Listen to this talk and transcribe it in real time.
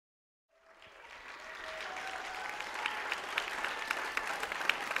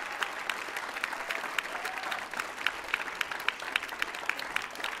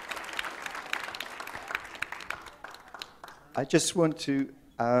I just want to,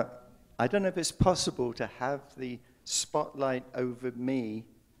 I don't know if it's possible to have the spotlight over me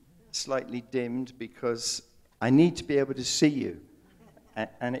slightly dimmed, because I need to be able to see you.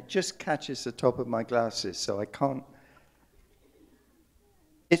 And it just catches the top of my glasses, so I can't.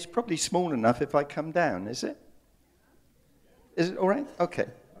 It's probably small enough if I come down, is it? Is it all right? Okay,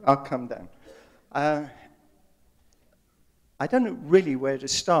 I'll come down. I don't know really where to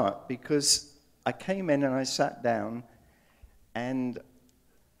start, because I came in and I sat down, and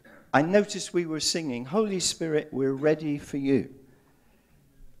I noticed we were singing, "Holy Spirit, we're ready for you."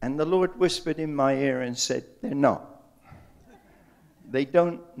 And the Lord whispered in my ear and said, "They're not. They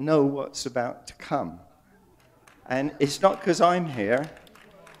don't know what's about to come." And it's not because I'm here,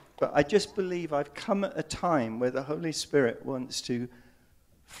 but I just believe I've come at a time where the Holy Spirit wants to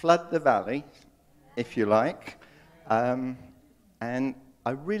flood the valley, if you like. And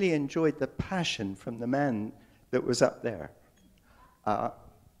I really enjoyed the passion from the man that was up there.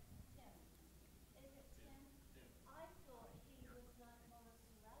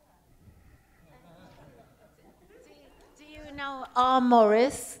 Do you know our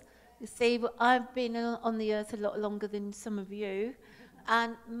Morris? You see, I've been on the earth a lot longer than some of you.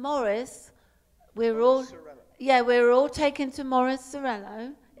 And Morris, we're all taken to Morris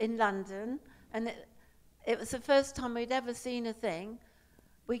Sorello in London. And it was the first time we'd ever seen a thing.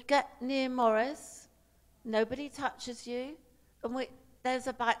 We get near Morris, nobody touches you. And there's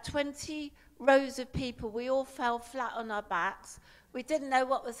about 20 rows of people. We all fell flat on our backs. We didn't know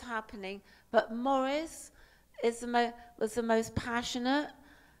what was happening. But Morris was the most passionate,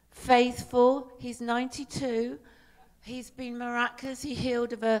 faithful. He's 92. He's been miraculous. He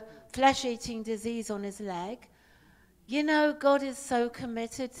healed of a flesh-eating disease on his leg. You know, God is so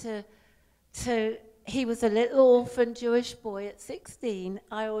committed to he was a little orphan Jewish boy at 16.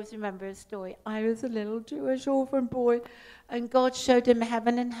 I always remember his story. I was a little Jewish orphan boy, and God showed him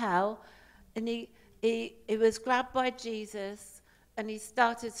heaven and hell, and he was grabbed by Jesus, and he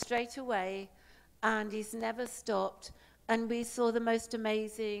started straight away, and he's never stopped. And we saw the most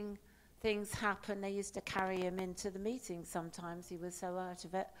amazing things happen. They used to carry him into the meetings sometimes. He was so out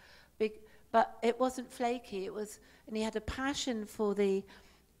of it. But it wasn't flaky. And he had a passion for the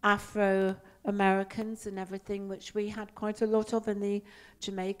Afro-Americans and everything, which we had quite a lot of, and the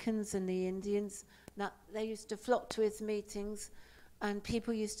Jamaicans and the Indians. Now, they used to flock to his meetings, and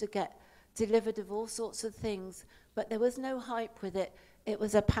people used to get delivered of all sorts of things. But there was no hype with it. It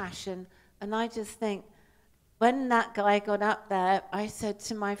was a passion. And I just think, when that guy got up there, I said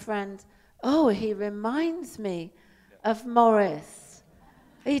to my friend, "Oh, he reminds me of Morris.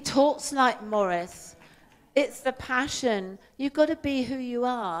 He talks like Morris." It's the passion. You've got to be who you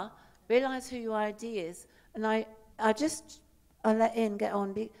are, realize who your idea is. And I'll let Ian get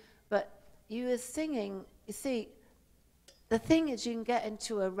on. But you were singing, you see, the thing is you can get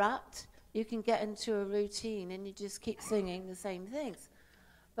into a rut, you can get into a routine, and you just keep singing the same things.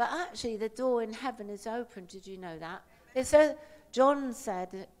 But actually, the door in heaven is open. Did you know that? John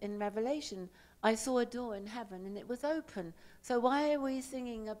said in Revelation, "I saw a door in heaven, and it was open." So why are we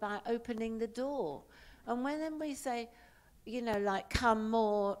singing about opening the door? And when we say, you know, like, "Come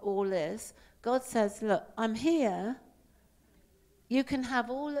more," all this, God says, "Look, I'm here. You can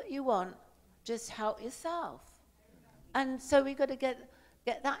have all that you want. Just help yourself." And so we've got to get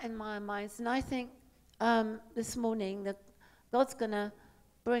that in my minds. And I think this morning that God's going to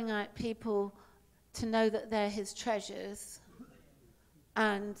bring out people to know that they're his treasures,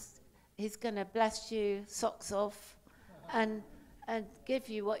 and he's going to bless you socks off and give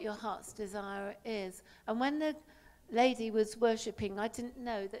you what your heart's desire is. And when the lady was worshipping, I didn't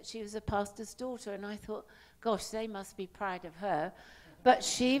know that she was a pastor's daughter, and I thought, gosh, they must be proud of her. But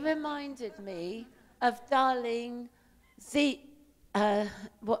she reminded me of Darlene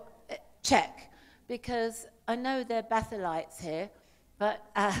Czech, because I know they're Bethelites here, but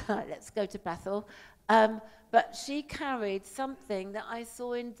let's go to Bethel. But she carried something that I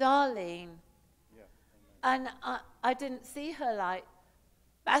saw in Darlene. Yeah. And I didn't see her like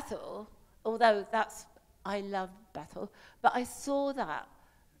Bethel, although I love Bethel. But I saw that,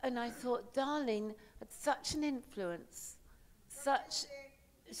 and I thought Darlene had such an influence.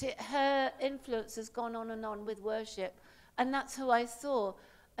 Her influence has gone on and on with worship. And that's who I saw.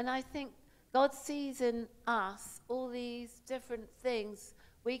 And I think God sees in us all these different things.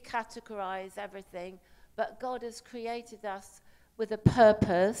 We categorize everything, but God has created us with a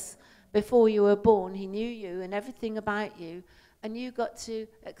purpose. Before you were born, he knew you and everything about you, and you got to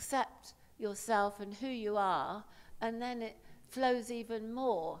accept yourself and who you are, and then it flows even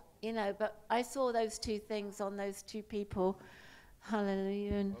more, you know. But I saw those two things on those two people.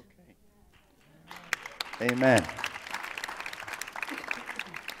 Hallelujah. Okay. Amen.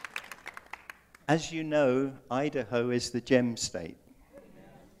 As you know, Idaho is the gem state.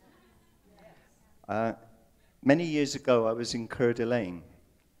 Many years ago, I was in Coeur d'Alene,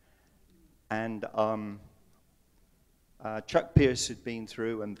 and Chuck Pierce had been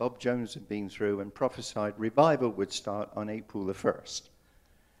through, and Bob Jones had been through, and prophesied revival would start on April the 1st.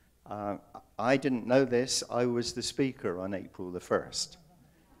 I didn't know this. I was the speaker on April the 1st.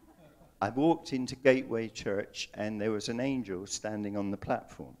 I walked into Gateway Church, and there was an angel standing on the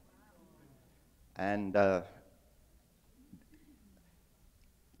platform. And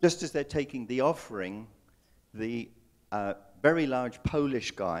just as they're taking the offering, the very large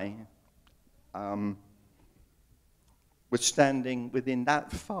Polish guy was standing within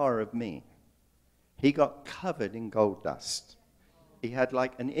that far of me. He got covered in gold dust. He had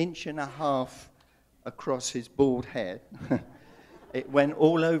like 1.5 inches across his bald head. It went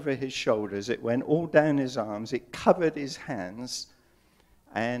all over his shoulders. It went all down his arms. It covered his hands.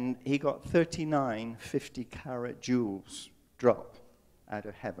 And he got 39 50-carat jewels drop out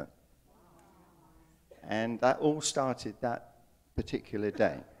of heaven. And that all started that particular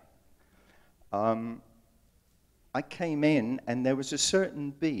day. I came in, and there was a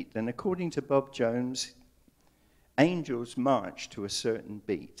certain beat. And according to Bob Jones, angels march to a certain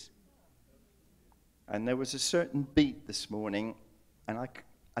beat. And there was a certain beat this morning, and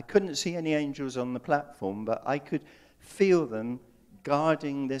I couldn't see any angels on the platform, but I could feel them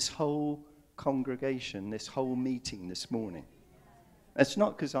guarding this whole congregation, this whole meeting this morning. It's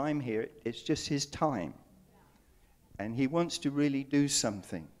not because I'm here, it's just his time. And he wants to really do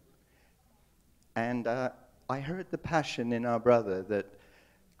something. And I heard the passion in our brother that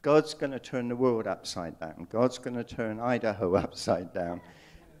God's going to turn the world upside down. God's going to turn Idaho upside down.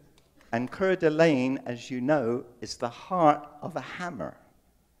 And Coeur d'Alene, as you know, is the heart of a hammer.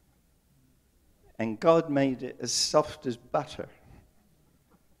 And God made it as soft as butter.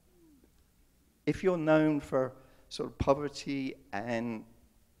 If you're known for sort of poverty and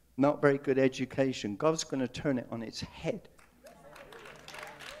not very good education, God's going to turn it on its head.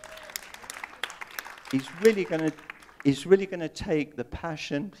 He's really going to take the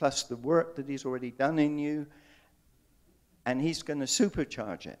passion plus the work that he's already done in you, and he's going to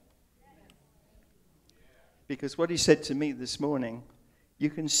supercharge it. Because what he said to me this morning,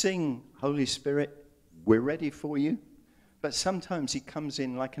 you can sing, Holy Spirit, we're ready for you, but sometimes he comes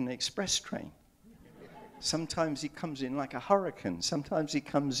in like an express train. Sometimes he comes in like a hurricane. Sometimes he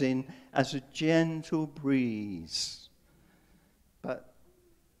comes in as a gentle breeze. But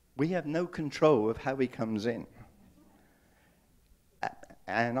we have no control of how he comes in.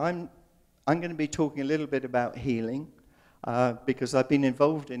 And I'm going to be talking a little bit about healing because I've been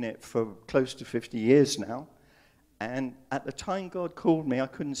involved in it for close to 50 years now. And at the time God called me, I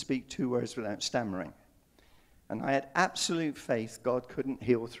couldn't speak 2 words without stammering. And I had absolute faith God couldn't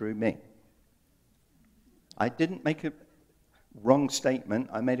heal through me. I didn't make a wrong statement.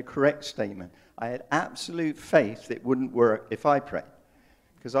 I made a correct statement. I had absolute faith it wouldn't work if I prayed,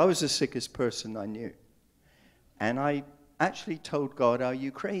 because I was the sickest person I knew. And I actually told God, are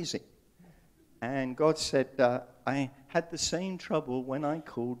you crazy? And God said, I had the same trouble when I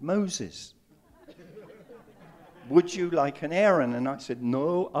called Moses. Would you like an Aaron? And I said,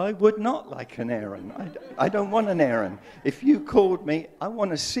 no, I would not like an Aaron. I don't want an Aaron. If you called me, I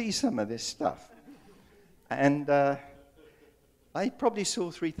want to see some of this stuff. And I probably saw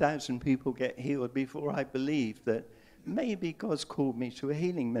 3,000 people get healed before I believed that maybe God's called me to a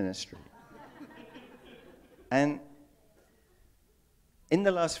healing ministry. And in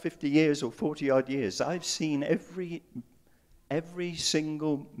the last 50 years or 40-odd years, I've seen every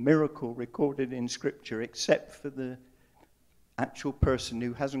single miracle recorded in Scripture except for the actual person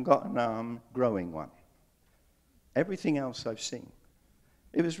who hasn't got an arm growing one. Everything else I've seen.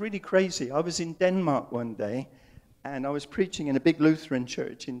 It was really crazy. I was in Denmark one day, and I was preaching in a big Lutheran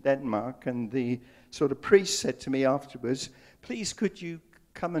church in Denmark, and the sort of priest said to me afterwards, please could you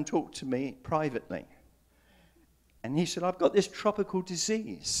come and talk to me privately? And he said, I've got this tropical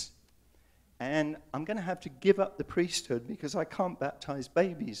disease, and I'm going to have to give up the priesthood because I can't baptize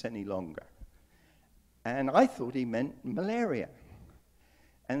babies any longer. And I thought he meant malaria.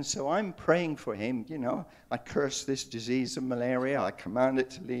 And so I'm praying for him, you know. I curse this disease of malaria. I command it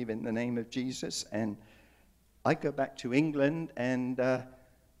to leave in the name of Jesus. And I go back to England, and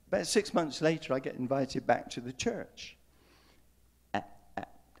about 6 months later, I get invited back to the church.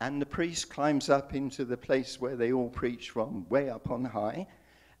 And the priest climbs up into the place where they all preach from, way up on high.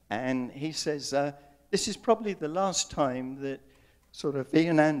 And he says, this is probably the last time that sort of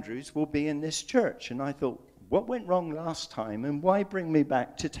Ian Andrews will be in this church. And I thought, what went wrong last time, and why bring me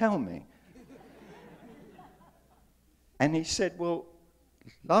back to tell me? And he said, well,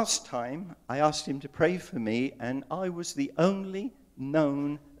 last time I asked him to pray for me, and I was the only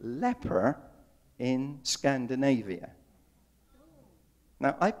known leper in Scandinavia.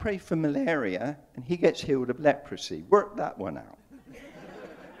 Now, I pray for malaria, and he gets healed of leprosy. Work that one out.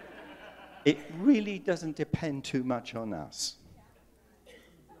 It really doesn't depend too much on us.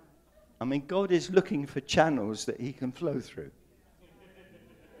 I mean, God is looking for channels that he can flow through.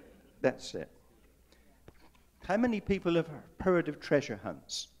 That's it. How many people have heard of treasure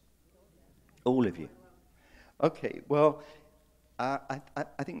hunts? All of you. Okay, well, I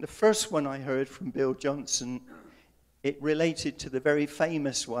think the first one I heard from Bill Johnson, it related to the very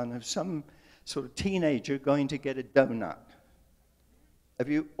famous one of some sort of teenager going to get a donut. Have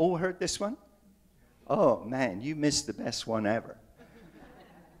you all heard this one? Oh, man, you missed the best one ever.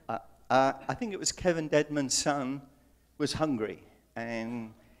 I think it was Kevin Dedman's son was hungry,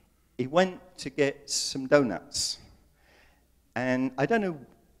 and he went to get some donuts. And I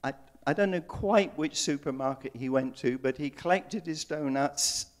don't know quite which supermarket he went to, but he collected his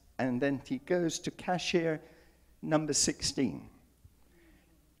donuts, and then he goes to cashier number 16.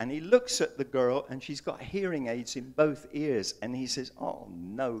 And he looks at the girl, and she's got hearing aids in both ears. And he says, "Oh,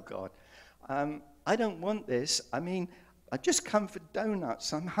 no, God. I don't want this. I mean, I just come for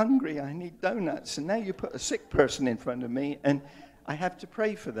donuts. I'm hungry. I need donuts. And now you put a sick person in front of me, and I have to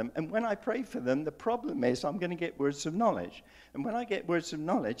pray for them. And when I pray for them, the problem is I'm going to get words of knowledge. And when I get words of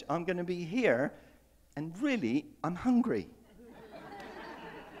knowledge, I'm going to be here, and really, I'm hungry.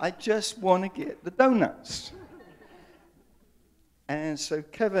 I just want to get the donuts." And so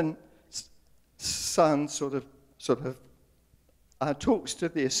Kevin's son sort of talks to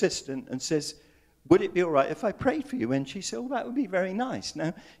the assistant and says, "Would it be all right if I prayed for you?" And she said, "Oh, that would be very nice."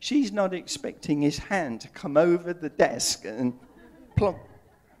 Now, she's not expecting his hand to come over the desk and plonk.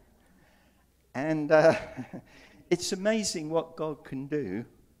 And it's amazing what God can do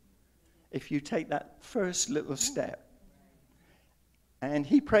if you take that first little step. And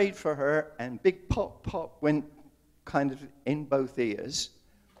he prayed for her, and big pop went kind of in both ears.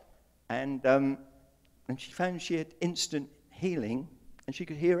 And she found she had instant healing, and she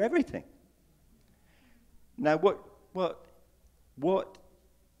could hear everything. Now, what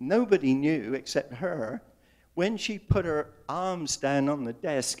nobody knew except her, when she put her arms down on the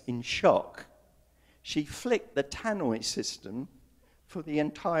desk in shock, she flicked the tannoy system for the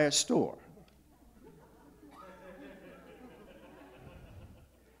entire store.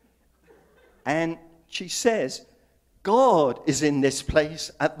 And she says, "God is in this place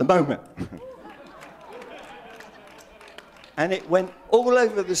at the moment." And it went all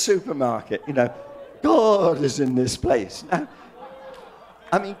over the supermarket, "God is in this place." Now,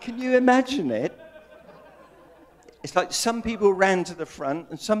 I mean, can you imagine it? It's like some people ran to the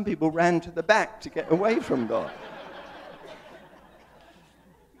front and some people ran to the back to get away from God.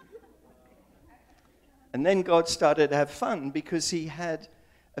 And then God started to have fun because he had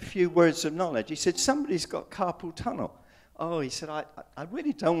a few words of knowledge. He said, "Somebody's got carpal tunnel." Oh, he said, I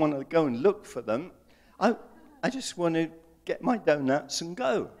really don't want to go and look for them. I just want to get my donuts and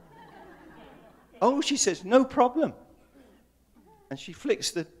go. Oh, she says, "No problem." And she flicks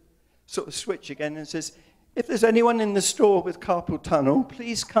the sort of switch again and says, "If there's anyone in the store with carpal tunnel,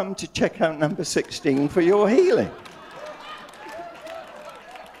 please come to checkout number 16 for your healing."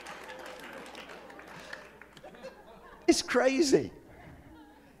 It's crazy.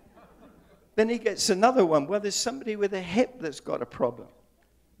 Then he gets another one. Well, there's somebody with a hip that's got a problem.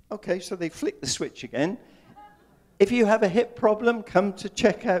 Okay, so they flick the switch again. "If you have a hip problem, come to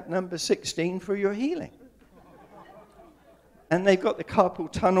checkout number 16 for your healing." And they've got the carpal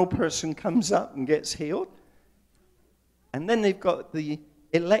tunnel person comes up and gets healed. And then they've got the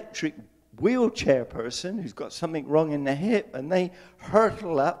electric wheelchair person who's got something wrong in the hip, and they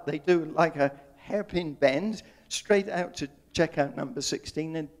hurtle up. They do like a hairpin bend straight out to checkout number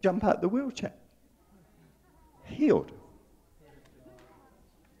 16 and jump out the wheelchair. Healed.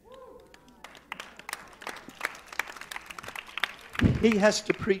 He has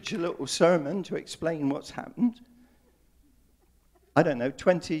to preach a little sermon to explain what's happened. I don't know,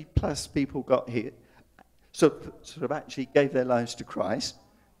 20 plus people got here, sort of actually gave their lives to Christ.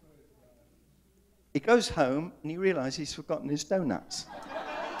 He goes home and he realizes he's forgotten his donuts.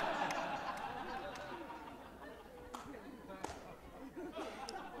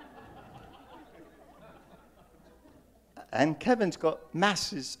 And Kevin's got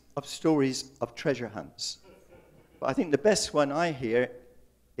masses of stories of treasure hunts. But I think the best one I hear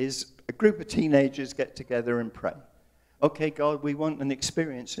is a group of teenagers get together and pray. "Okay, God, we want an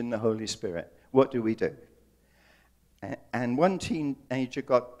experience in the Holy Spirit. What do we do?" And one teenager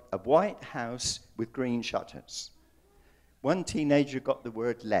got a white house with green shutters. One teenager got the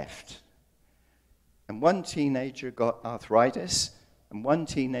word left. And one teenager got arthritis. And one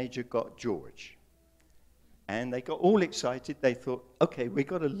teenager got George. And they got all excited. They thought, okay, we've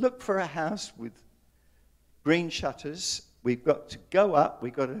got to look for a house with green shutters. We've got to go up.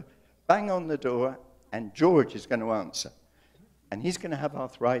 We've got to bang on the door. And George is going to answer. And he's going to have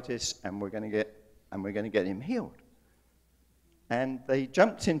arthritis. And we're going to get him healed. And they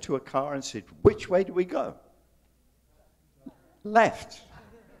jumped into a car and said, which way do we go? Left.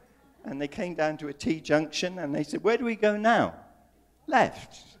 And they came down to a T-junction, and they said, where do we go now?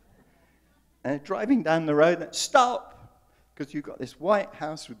 Left. And they're driving down the road, and stop, because you've got this white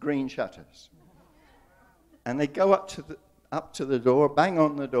house with green shutters. And they go up to the door, bang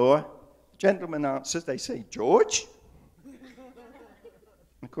on the door. The gentleman answers. They say, George? And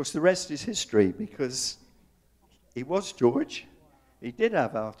of course, the rest is history, because he was George. He did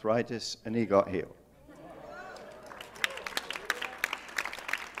have arthritis, and he got healed.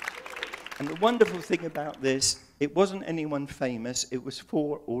 And the wonderful thing about this, it wasn't anyone famous, it was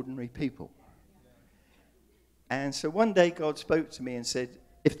 4 ordinary people. And so one day God spoke to me and said,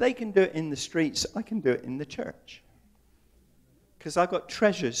 if they can do it in the streets, I can do it in the church. Because I've got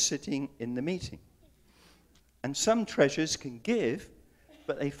treasures sitting in the meeting. And some treasures can give,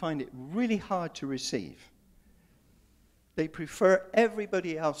 but they find it really hard to receive. They prefer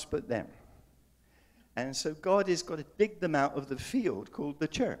everybody else but them. And so God has got to dig them out of the field called the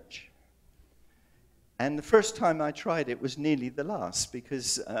church. And the first time I tried it was nearly the last,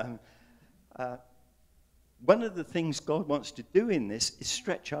 because one of the things God wants to do in this is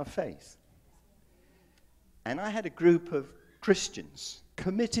stretch our faith. And I had a group of Christians,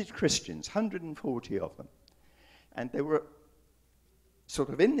 committed Christians, 140 of them. And they were sort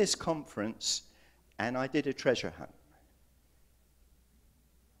of in this conference, and I did a treasure hunt.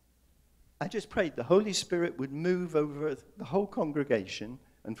 I just prayed the Holy Spirit would move over the whole congregation,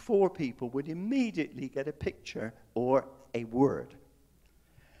 and 4 people would immediately get a picture or a word.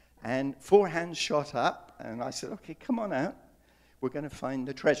 And 4 hands shot up, and I said, okay, come on out. We're going to find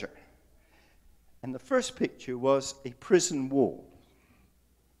the treasure. And the first picture was a prison wall.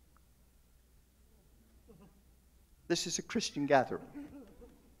 This is a Christian gathering.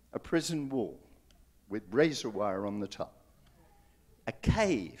 A prison wall with razor wire on the top. A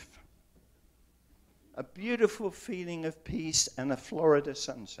cave. A beautiful feeling of peace and a Florida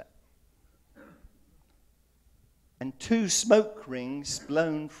sunset. And 2 smoke rings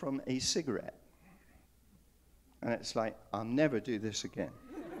blown from a cigarette. And it's like, I'll never do this again.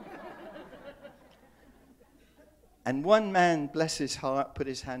 And one man, bless his heart, put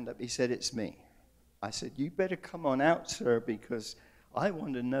his hand up. He said, it's me. I said, you better come on out, sir, because I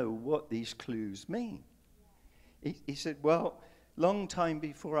want to know what these clues mean. He said, well, long time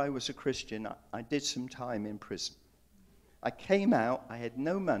before I was a Christian, I did some time in prison. I came out, I had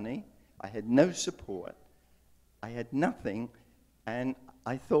no money, I had no support, I had nothing, and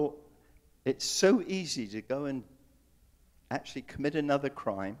I thought it's so easy to go and actually commit another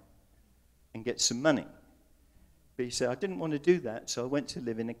crime and get some money. But he said, I didn't want to do that, so I went to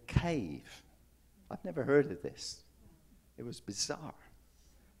live in a cave. I've never heard of this. It was bizarre.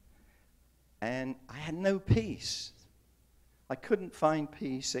 And I had no peace. I couldn't find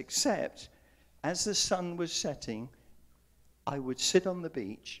peace except as the sun was setting, I would sit on the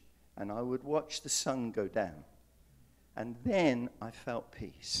beach and I would watch the sun go down. And then I felt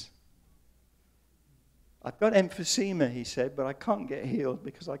peace. I've got emphysema, he said, but I can't get healed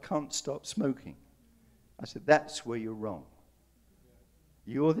because I can't stop smoking. I said, that's where you're wrong.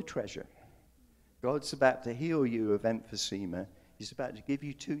 You're the treasure. God's about to heal you of emphysema. He's about to give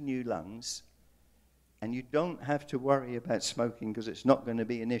you 2 new lungs. And you don't have to worry about smoking because it's not going to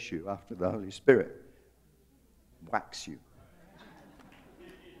be an issue after the Holy Spirit whacks you.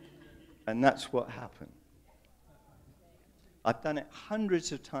 And that's what happened. I've done it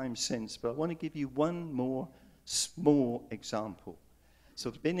hundreds of times since, but I want to give you one more small example.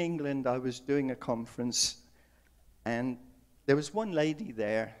 So in England, I was doing a conference, and there was one lady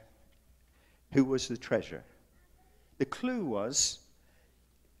there who was the treasure. The clue was,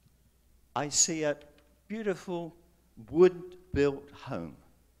 I see a beautiful wood-built home.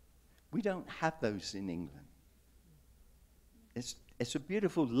 We don't have those in England. It's a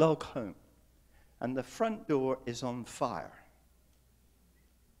beautiful log home, and the front door is on fire.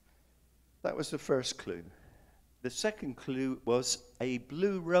 That was the first clue. The second clue was a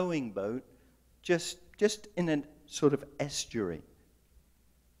blue rowing boat just in a sort of estuary.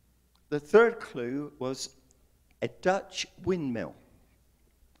 The third clue was a Dutch windmill,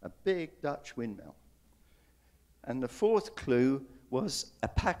 a big Dutch windmill. And the fourth clue was a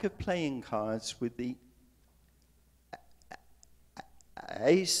pack of playing cards with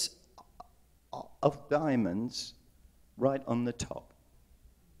ace of diamonds right on the top.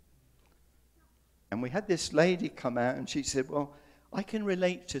 And we had this lady come out and she said, well, I can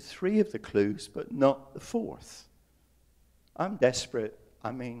relate to 3 of the clues, but not the 4th. I'm desperate.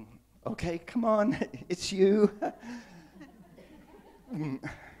 I mean, okay, come on, it's you.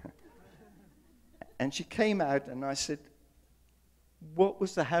 And she came out and I said, what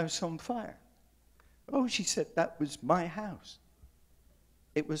was the house on fire? Oh, she said, that was my house.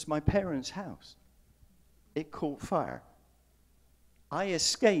 It was my parents' house. It caught fire. I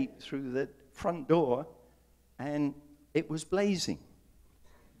escaped through the front door and it was blazing.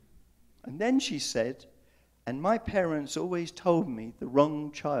 And then she said, and my parents always told me the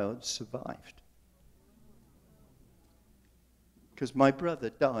wrong child survived. Because my brother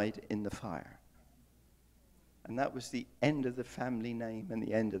died in the fire. And that was the end of the family name and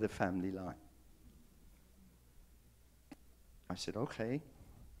the end of the family line. I said, okay.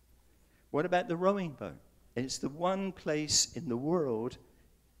 What about the rowing boat? It's the one place in the world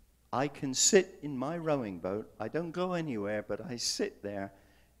I can sit in my rowing boat. I don't go anywhere, but I sit there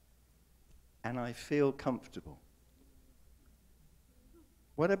and I feel comfortable.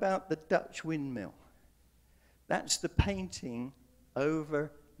 What about the Dutch windmill? That's the painting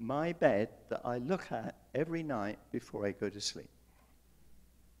over my bed that I look at every night before I go to sleep.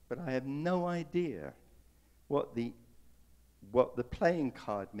 But I have no idea what the playing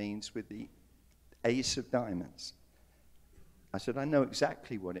card means with the ace of diamonds. I said, I know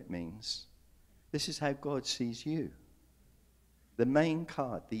exactly what it means. This is how God sees you. The main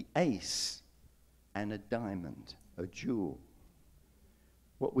card, the ace, and a diamond, a jewel.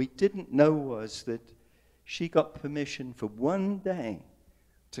 What we didn't know was that she got permission for one day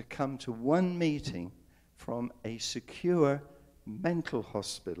to come to one meeting from a secure mental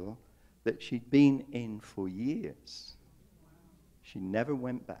hospital that she'd been in for years. She never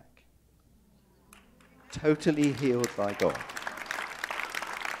went back. Totally healed by God.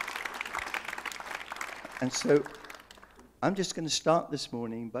 And so I'm just going to start this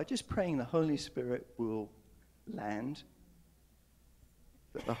morning by just praying the Holy Spirit will land,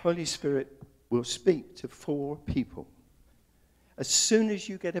 that the Holy Spirit will speak to 4 people. As soon as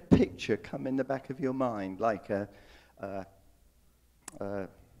you get a picture come in the back of your mind, like a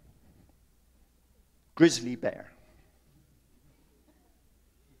grizzly bear.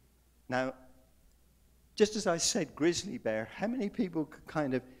 Now, just as I said grizzly bear, how many people could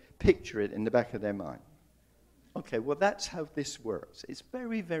kind of picture it in the back of their mind? Okay, well, that's how this works. It's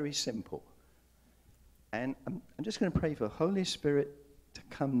very, very simple. And I'm just going to pray for the Holy Spirit to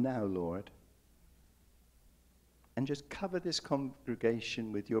come now, Lord, and just cover this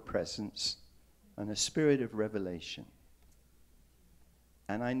congregation with your presence and a spirit of revelation.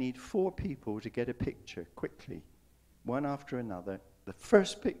 And I need 4 people to get a picture quickly, one after another. The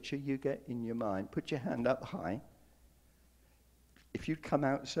first picture you get in your mind, put your hand up high. If you'd come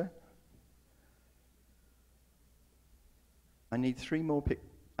out, sir. I need 3 more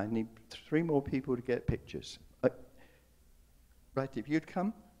people to get pictures. Right, if you'd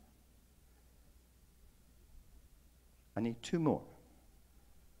come. I need 2 more.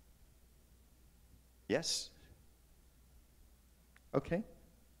 Yes? Okay.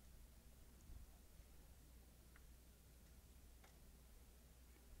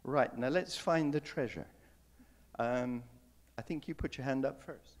 Right, now let's find the treasure. I think you put your hand up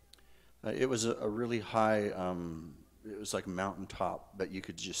first. It was a really high, it was like a mountaintop, but you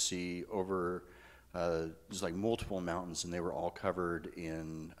could just see over, there's like multiple mountains, and they were all covered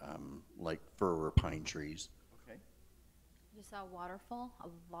in like fir or pine trees. Okay. You saw a waterfall,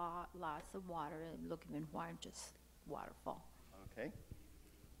 lots of water, and look even white, just waterfall. Okay.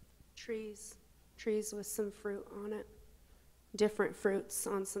 Trees with some fruit on it, different fruits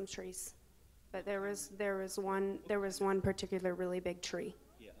on some trees, but there was one particular really big tree,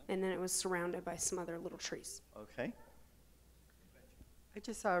 and then it was surrounded by some other little trees. Okay. I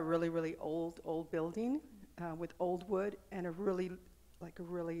just saw a really, really old building with old wood and a really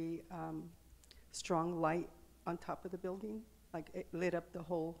strong light on top of the building. Like it lit up the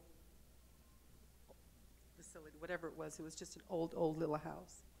whole facility, whatever it was. It was just an old little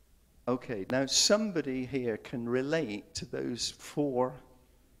house. Okay, now somebody here can relate to those 4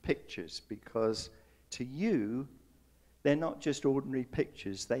 pictures, because to you, they're not just ordinary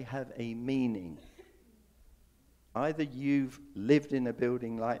pictures, they have a meaning. Either you've lived in a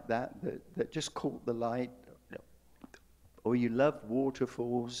building like that just caught the light, or you love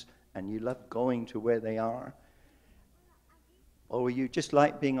waterfalls and you love going to where they are, or you just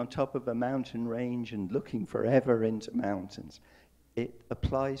like being on top of a mountain range and looking forever into mountains. It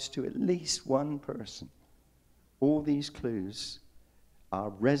applies to at least one person. All these clues are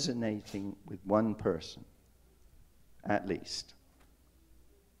resonating with one person, at least.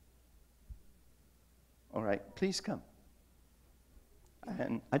 All right, please come.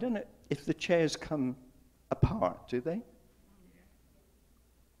 And I don't know if the chairs come apart, do they?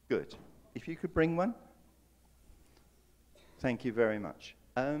 Good. If you could bring one. Thank you very much.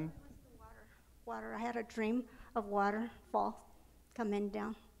 Water. I had a dream of waterfall coming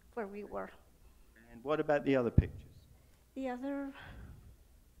down where we were. And what about the other pictures? The other,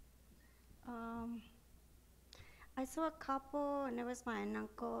 I saw a couple, and it was my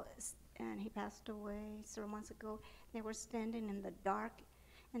uncle, and he passed away several months ago. They were standing in the dark,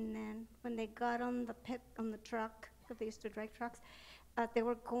 and then when they got on the truck, because they used to drive trucks, they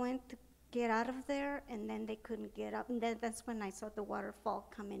were going to get out of there, and then they couldn't get up, and that's when I saw the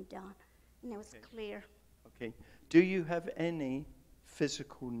waterfall coming down, and it was clear. Okay. Do you have any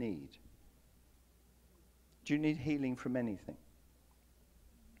physical need? Do you need healing from anything?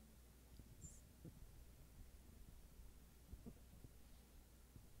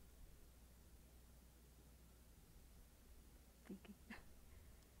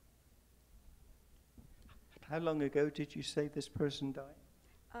 How long ago did you say this person died?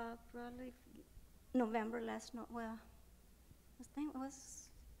 Probably November last, well, I think it was,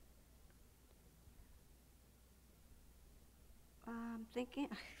 I'm thinking,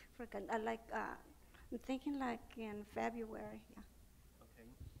 I forgot, I'm thinking like in February, yeah. Okay.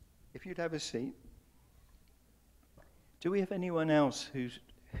 If you'd have a seat. Do we have anyone else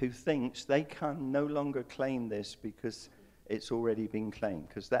who thinks they can no longer claim this because it's already been claimed?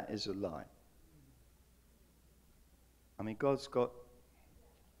 Because that is a lie. I mean, God's got...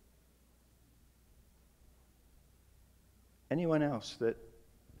 Anyone else that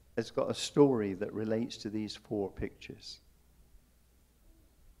has got a story that relates to these 4 pictures?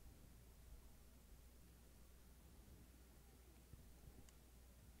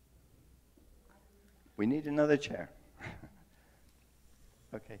 We need another chair.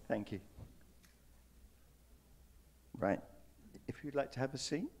 Okay, thank you. Right. If you'd like to have a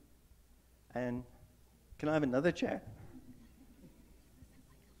seat. And can I have another chair?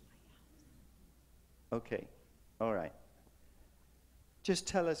 Okay. All right. Just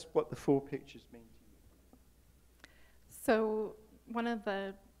tell us what the 4 pictures mean to you. So one of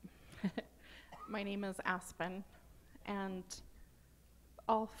the, my name is Aspen, and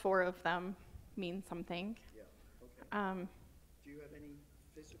all 4 of them mean something. Yeah, okay. Do you have any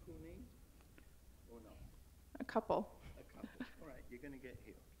physical need or not? A couple. A couple. All right, you're going to get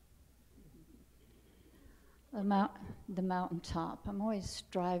healed. The mountaintop. I'm always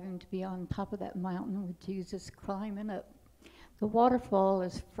striving to be on top of that mountain with Jesus, climbing up. The waterfall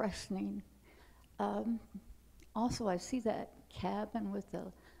is freshening. Also, I see that cabin with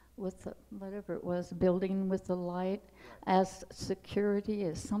the whatever it was, building with the light, as security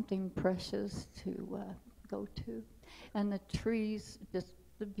is something precious to go to. And the trees, just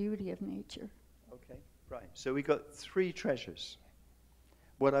the beauty of nature. Okay, right. So we got 3 treasures.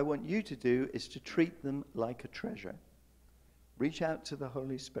 What I want you to do is to treat them like a treasure. Reach out to the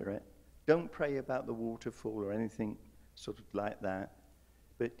Holy Spirit. Don't pray about the waterfall or anything sort of like that.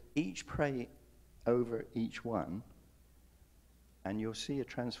 But each pray over each one, and you'll see a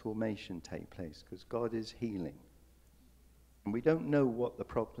transformation take place, because God is healing. And we don't know what the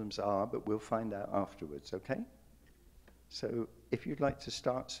problems are, but we'll find out afterwards, okay? So if you'd like to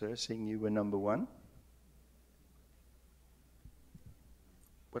start, sir, seeing you were number 1.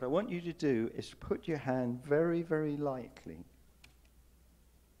 What I want you to do is to put your hand very, very lightly.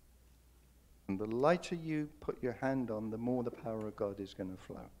 And the lighter you put your hand on, the more the power of God is going to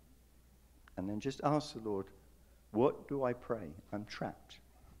flow. And then just ask the Lord, what do I pray? I'm trapped.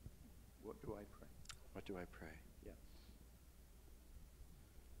 What do I pray? What do I pray? Yeah.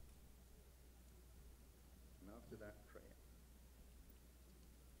 And after that, pray it.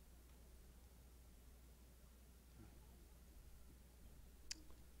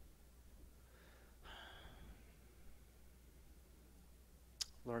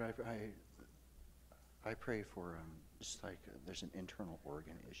 Lord, I pray for just like there's an internal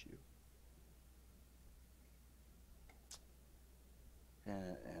organ issue.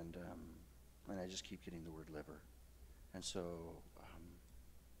 And I just keep getting the word liver. And so,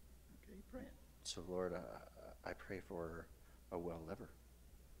 Okay, pray it. so Lord, I pray for a well liver.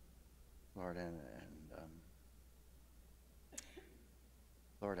 Lord, and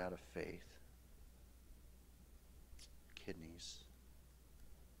Lord, out of faith, kidneys.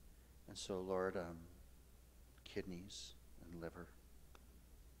 And so, Lord, kidneys and liver.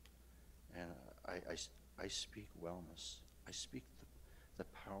 And I speak wellness. I speak the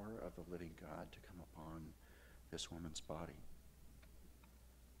power of the living God to come upon this woman's body.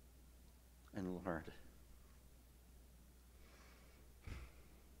 Lord.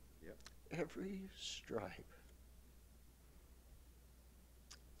 Yep. Every stripe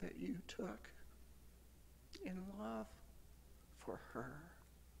that you took in love for her,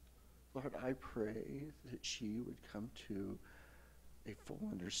 Lord, I pray that she would come to a full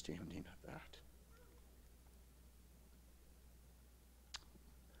understanding of that.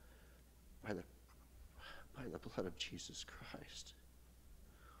 By the blood of Jesus Christ.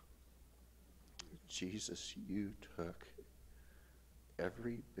 Jesus, you took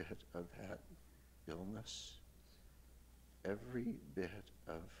every bit of that illness, every bit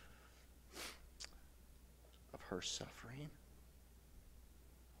of her suffering,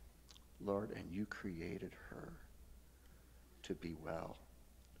 Lord, and you created her to be well,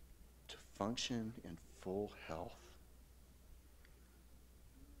 to function in full health.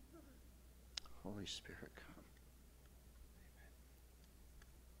 Holy Spirit, come.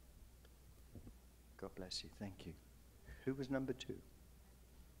 God bless you. Thank you. Who was number 2?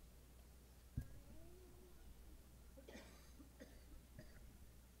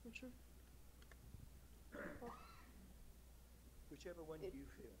 Whichever one you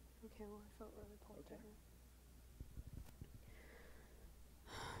feel. Okay, well, I felt really pulled to her.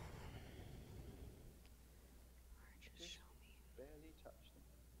 Just show me. Barely touch them.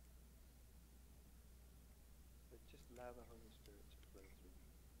 But just allow the Holy Spirit to flow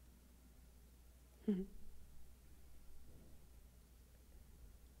through you.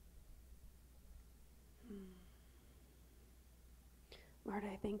 Lord,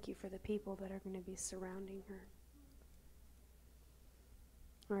 I thank you for the people that are going to be surrounding her.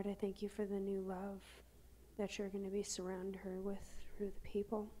 Lord, I thank you for the new love that you're going to be surrounding her with through the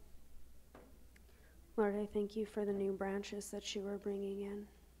people. Lord, I thank you for the new branches that you are bringing in.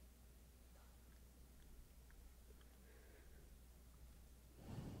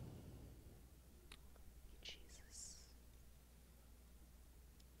 Jesus.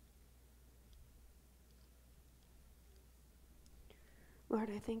 Lord,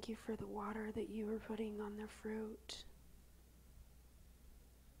 I thank you for the water that you are putting on the fruit.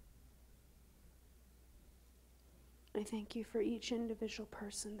 I thank you for each individual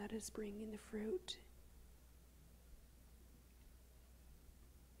person that is bringing the fruit.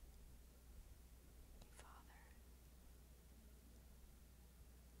 Father,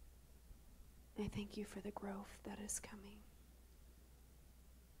 I thank you for the growth that is coming.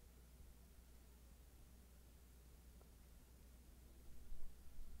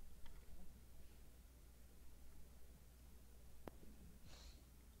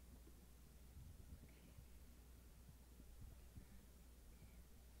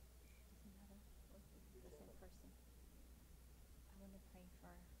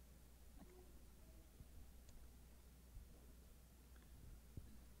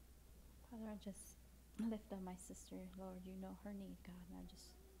 Father, I just lift up my sister, Lord. You know her need, God, and I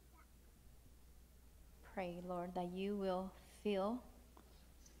just pray, Lord, that you will fill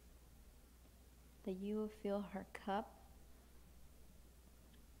her cup.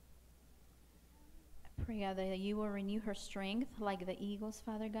 I pray, God, that you will renew her strength like the eagles,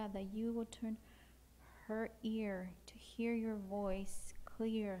 Father God, that you will turn her ear to hear your voice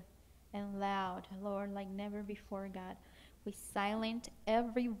clear and loud, Lord, like never before, God. We silence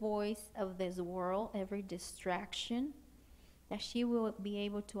every voice of this world, every distraction, that she will be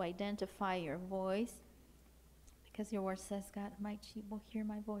able to identify your voice. Because your word says, God, my sheep will hear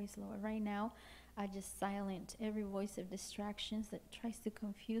my voice, Lord. Right now, I just silence every voice of distractions that tries to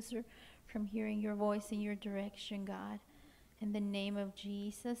confuse her from hearing your voice in your direction, God. In the name of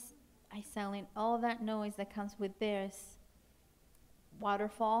Jesus, I silence all that noise that comes with this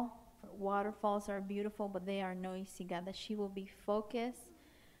waterfall. Waterfalls are beautiful, but they are noisy, God, that she will be focused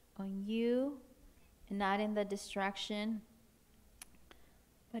on you and not in the distraction,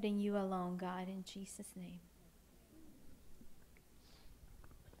 but in you alone, God, in Jesus' name.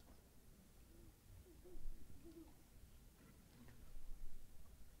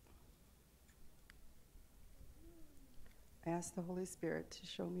 I ask the Holy Spirit to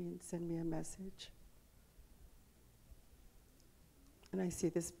show me and send me a message. And I see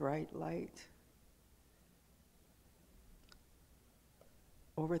this bright light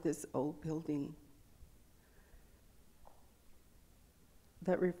over this old building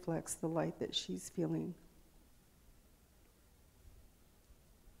that reflects the light that she's feeling.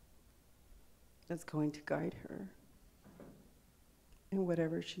 That's going to guide her in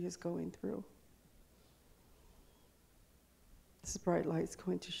whatever she is going through. This bright light is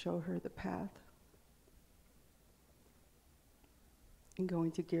going to show her the path and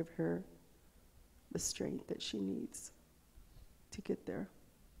going to give her the strength that she needs to get there.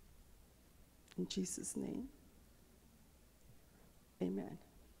 In Jesus' name. Amen.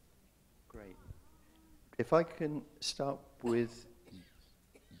 Great. If I can start with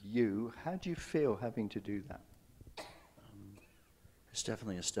you, how do you feel having to do that? It's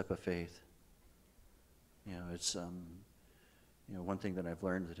definitely a step of faith. It's one thing that I've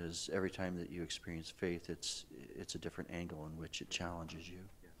learned that is every time that you experience faith, it's a different angle in which it challenges you.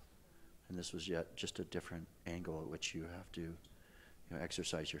 And this was yet just a different angle at which you have to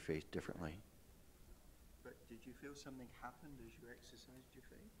exercise your faith differently. But did you feel something happened as you exercised your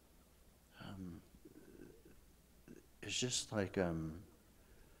faith? It's just like,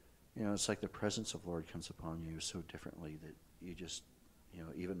 it's like the presence of the Lord comes upon you so differently that you just,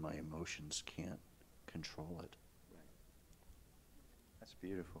 even my emotions can't control it. Right. That's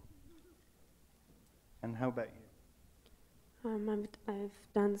beautiful. And how about you? I've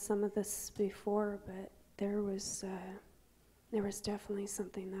done some of this before, but there was definitely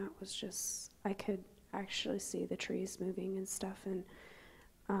something that was just, I could actually see the trees moving and stuff, and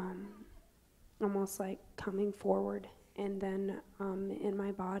almost like coming forward. And then in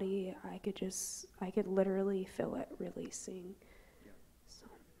my body, I could literally feel it releasing. Yeah. So.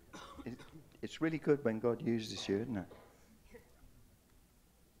 It's really good when God uses you, isn't it?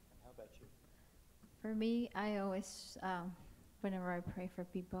 How about you? For me, I always, whenever I pray for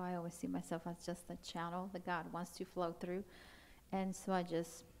people, I always see myself as just a channel that God wants to flow through. And so I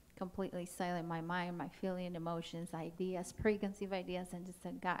just completely silent my mind, my feeling, emotions, ideas, preconceived ideas, and just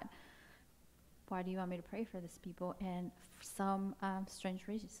said, God, why do you want me to pray for these people? And for some strange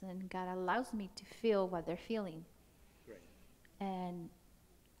reason, God allows me to feel what they're feeling. Great. And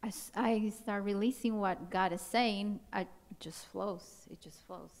as I start releasing what God is saying, it just flows. It just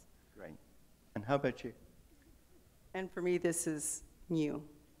flows. Great. And how about you? And for me, this is new.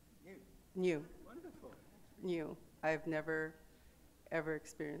 New. Wonderful. New. I've never, ever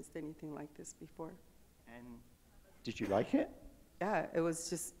experienced anything like this before. And did you like it? Yeah, it was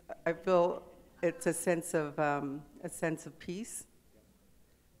just, I feel it's a sense of peace.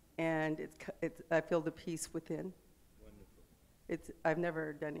 And I feel the peace within. I've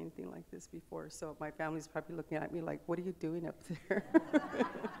never done anything like this before, so my family's probably looking at me like, what are you doing up there?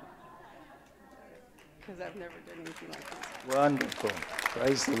 Because I've never done anything like this. Wonderful.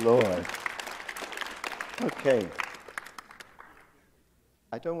 Praise the Lord. Okay.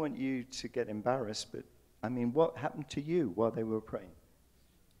 I don't want you to get embarrassed, but I mean, what happened to you while they were praying?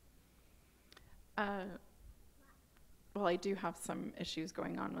 Well, I do have some issues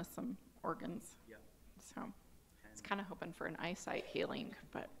going on with some organs. Yeah. So I was kind of hoping for an eyesight healing,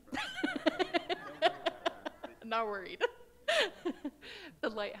 but not worried. The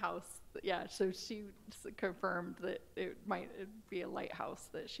lighthouse, yeah, so she confirmed that it might be a lighthouse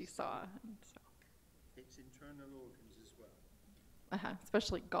that she saw. And so. It's internal organs as well.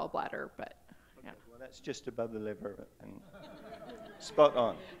 Especially gallbladder, but Okay, yeah. well, that's just above the liver and spot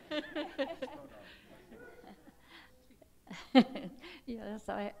on. Yes,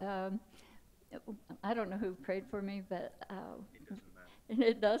 I don't know who prayed for me, but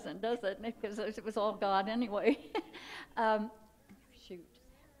it doesn't, does it? Because it was all God anyway. Shoot.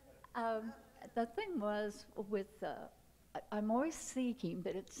 The thing was with, I'm always seeking,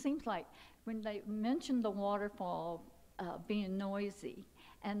 but it seems like when they mentioned the waterfall being noisy,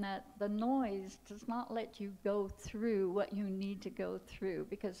 and that the noise does not let you go through what you need to go through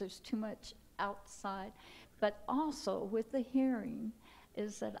because there's too much outside. But also with the hearing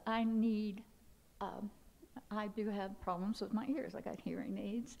is that I need, I do have problems with my ears. I got hearing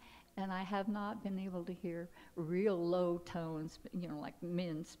aids, and I have not been able to hear real low tones, like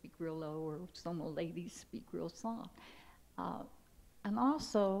men speak real low or some ladies speak real soft. And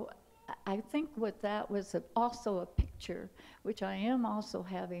also, I think what that was also a picture, which I am also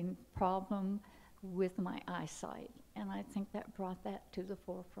having problem with my eyesight. And I think that brought that to the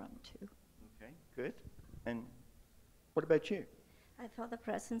forefront too. Okay, good. And what about you? I felt the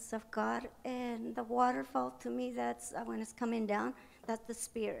presence of God, and the waterfall to me, that's when it's coming down, that's the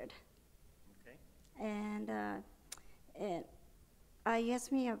Spirit. Okay. And you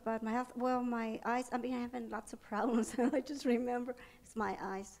asked me about my health. Well, my eyes, I'm having lots of problems. I just remember it's my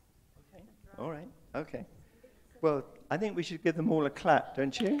eyes. Okay. All right. Okay. Well, I think we should give them all a clap,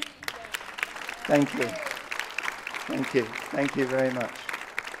 don't you? Thank you. Thank you. Thank you very much.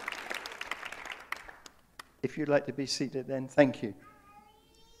 If you'd like to be seated then, thank you.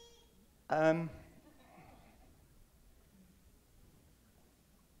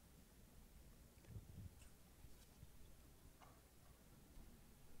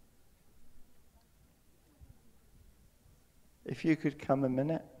 If you could come a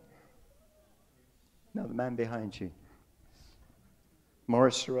minute. No, the man behind you.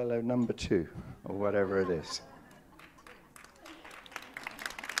 Morrisorello number 2, or whatever it is.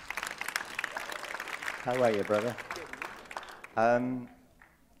 How are you, brother?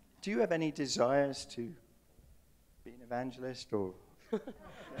 Do you have any desires to be an evangelist, or?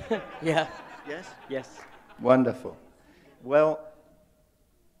 Yeah. Yes? Yes. Wonderful. Well,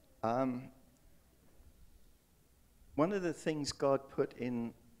 one of the things God put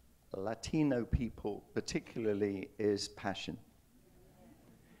in Latino people particularly is passion.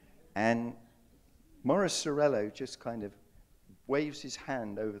 And Morrisorello just kind of waves his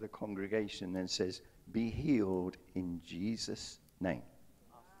hand over the congregation and says, "Be healed in Jesus' name."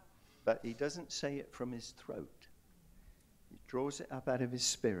 But he doesn't say it from his throat. He draws it up out of his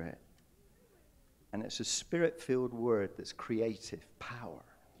spirit. And it's a spirit-filled word that's creative, power.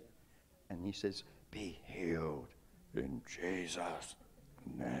 And he says, "Be healed in Jesus'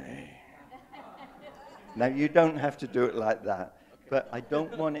 name." Now, you don't have to do it like that, but I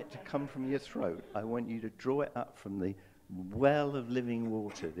don't want it to come from your throat. I want you to draw it up from the well of living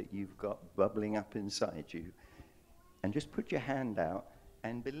water that you've got bubbling up inside you. And just put your hand out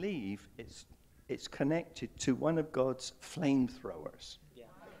and believe it's connected to one of God's flamethrowers. Yeah.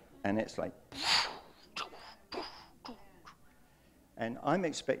 And it's like... And I'm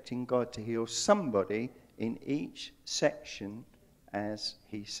expecting God to heal somebody in each section as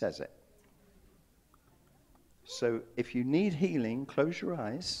he says it. So if you need healing, close your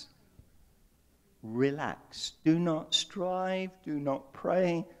eyes. Relax. Do not strive. Do not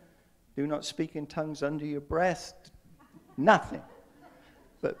pray. Do not speak in tongues under your breath. Nothing.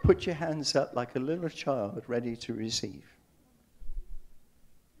 But put your hands up like a little child ready to receive.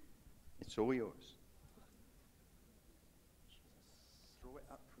 It's all yours. Throw it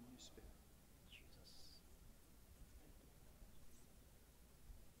up from your spirit.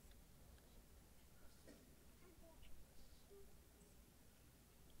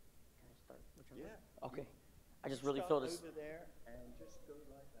 Yeah. Okay. I just really feel this. Over there and just go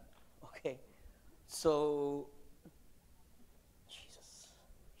like that. Okay. So, Jesus.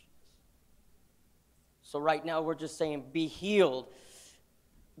 So right now we're just saying, be healed.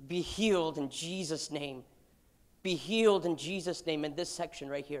 Be healed in Jesus' name. Be healed in Jesus' name in this section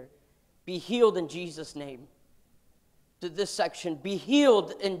right here. Be healed in Jesus' name. To this section, be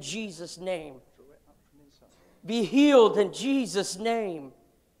healed in Jesus' name. Be healed in Jesus' name.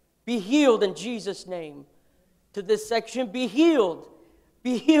 Be healed in Jesus' name. To this section, be healed.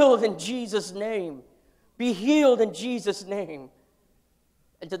 Be healed in Jesus' name. Be healed in Jesus' name.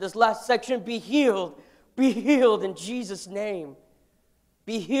 And to this last section, be healed. Be healed in Jesus' name.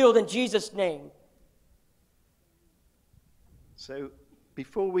 Be healed in Jesus' name. So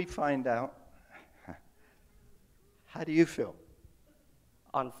before we find out, how do you feel?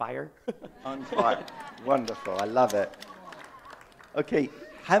 On fire. On fire. Wonderful. I love it. Okay,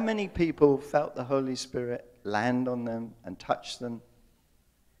 how many people felt the Holy Spirit land on them and touch them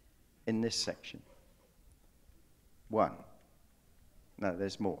in this section? 1. No,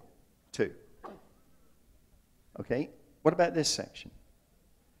 there's more. 2. Okay, what about this section?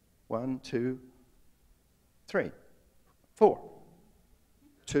 1, 2, 3, 4.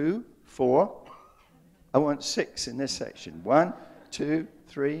 2, 4. I want 6 in this section. 1, 2,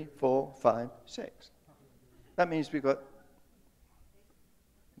 3, 4, 5, 6. That means we've got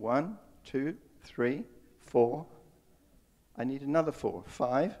 1, 2, 3, 4. I need another 4.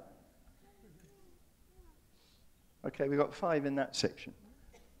 5. Okay, we've got 5 in that section.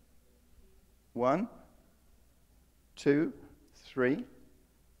 1, 2, 3.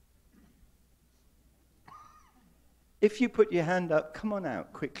 If you put your hand up, come on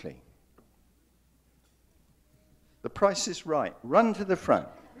out quickly. The price is right. Run to the front.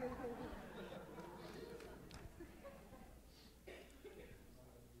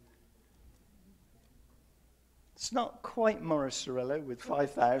 It's not quite Morrisorello with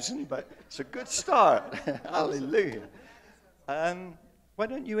 5,000, but it's a good start. Hallelujah. Why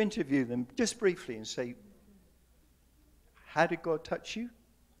don't you interview them just briefly and say, how did God touch you?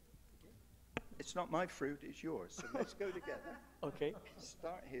 It's not my fruit, it's yours. So let's go together. Okay.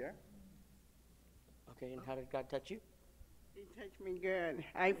 Start here. Okay, and how did God touch you? He touched me good.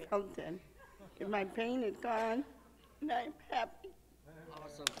 I felt it. And my pain is gone, and I'm happy.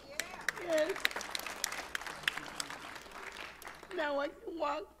 Awesome. Yes. Now I can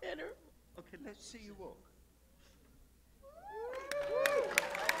walk better. Okay, let's see you walk.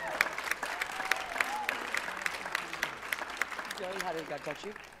 Joey, how did God touch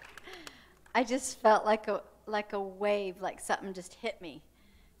you? I just felt like a wave, like something just hit me,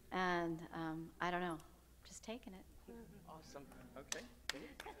 and I don't know, just taking it. Awesome. Okay.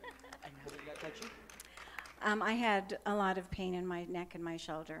 And how did God touch you? I had a lot of pain in my neck and my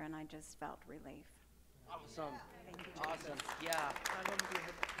shoulder, and I just felt relief. Awesome. Awesome. Yeah.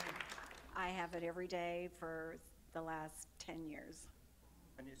 I have it every day for the last 10 years.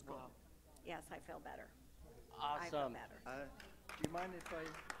 And it's gone. Yes, I feel better. I feel Awesome. better. Do you mind if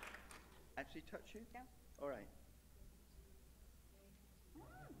I actually touch you? Yeah. All right.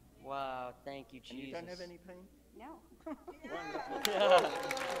 Wow. Thank you, Jesus. And you don't have any pain? No. Yeah.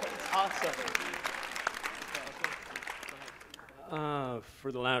 Awesome.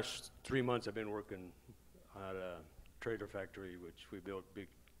 For the last 3 months, I've been working at a trailer factory, which we built big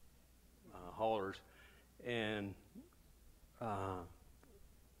haulers, and I've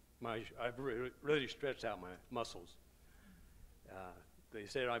really stretched out my muscles. They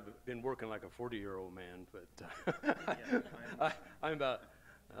said I've been working like a 40-year-old man, but I'm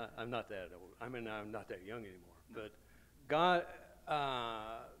not that old. I mean, I'm not that young anymore. But God,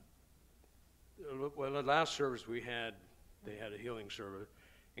 well, the last service we had, they had a healing service,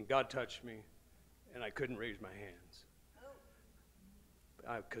 and God touched me, and I couldn't raise my hands.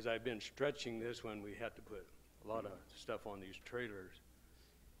 Because I've been stretching this when we had to put a lot of stuff on these trailers.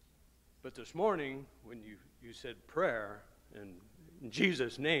 But this morning, when you said prayer, and in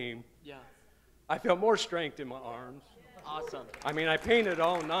Jesus' name, Yeah. I felt more strength in my arms. Awesome. I mean, I painted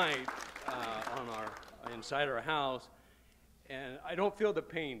all night on inside our house, and I don't feel the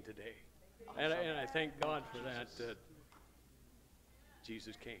pain today. And I thank God for that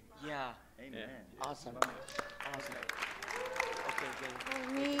Jesus came. Yeah. Amen. Yeah. Awesome. Awesome. Okay, good.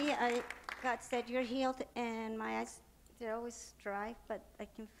 For me, God said you're healed, and my eyes, they're always dry, but I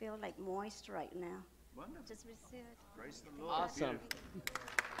can feel like moist right now. Wonderful. Just receive it. Praise the Lord. Awesome.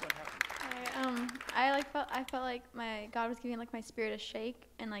 What happened? I felt like God was giving like my spirit a shake,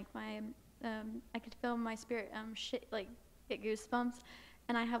 and like I could feel my spirit like get goosebumps,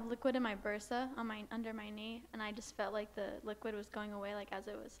 and I have liquid in my bursa under my knee, and I just felt like the liquid was going away, like as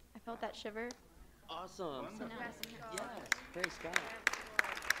it was. I felt that shiver. Awesome. So now it's in here. Yes. Praise God.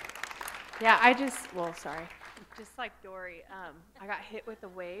 Yeah, just like Dory, I got hit with a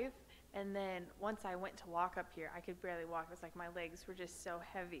wave, and then once I went to walk up here, I could barely walk. It was like my legs were just so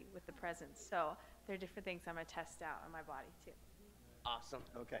heavy with the presence. So there are different things I'm going to test out on my body, too. Awesome.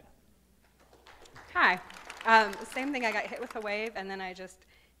 Okay. Hi. Same thing, I got hit with a wave, and then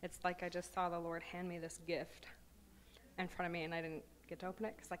it's like I just saw the Lord hand me this gift in front of me, and I didn't get to open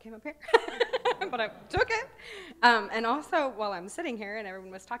it because I came up here, but I took it. And also, while I'm sitting here and everyone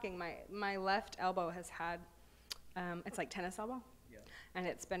was talking, my left elbow has had, it's like tennis elbow, and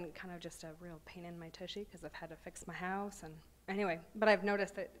it's been kind of just a real pain in my tushy because I've had to fix my house, and anyway, but I've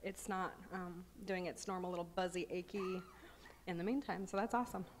noticed that it's not doing its normal little buzzy, achy in the meantime, so that's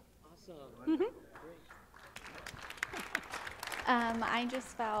awesome. Awesome. Mm-hmm. I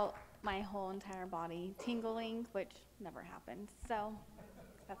just felt my whole entire body tingling, which never happened. So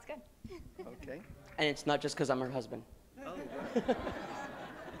that's good. Okay. And it's not just because I'm her husband. Oh,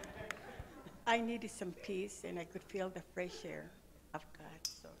 I needed some peace, and I could feel the fresh air of God.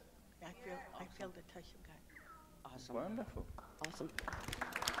 So I feel the touch of God. Awesome. Wonderful. Awesome.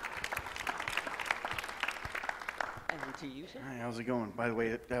 And to you, sir? Hi, how's it going? By the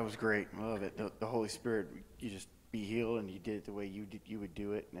way, that was great. I love it. The Holy Spirit, you just be healed, and you did it the way you would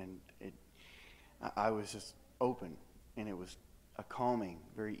do it, and I was just open, and it was a calming,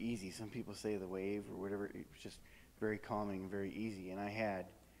 very easy. Some people say the wave or whatever. It was just very calming, very easy. And I had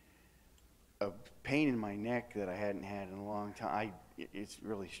a pain in my neck that I hadn't had in a long time. It's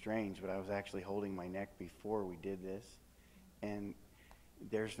really strange, but I was actually holding my neck before we did this, and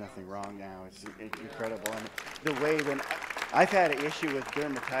there's nothing wrong now. It's incredible. And the wave, and I've had an issue with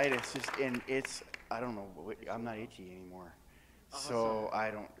dermatitis, and I don't know, I'm not itchy anymore. Awesome. So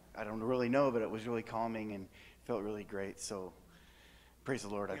I don't really know, but it was really calming and felt really great. So praise the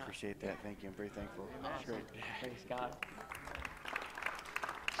Lord. I appreciate that. Thank you. I'm very thankful. Awesome. Great. Praise God.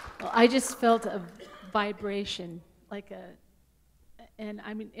 Well, I just felt a vibration, and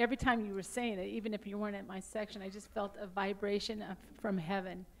I mean, every time you were saying it, even if you weren't at my section, I just felt a vibration from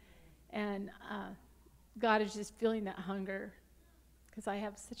heaven. And God is just feeling that hunger, because I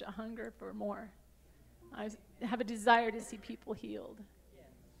have such a hunger for more. I have a desire to see people healed.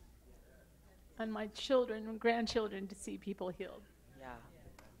 And my children and grandchildren to see people healed. Yeah.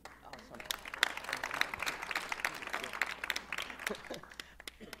 Awesome.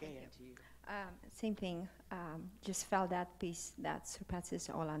 Okay, and to you. Same thing. Just felt that peace that surpasses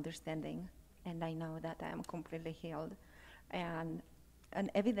all understanding, and I know that I am completely healed. And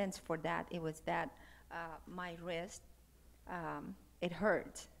an evidence for that, it was that my wrist, it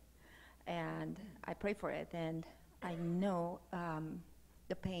hurt, and I prayed for it, and I know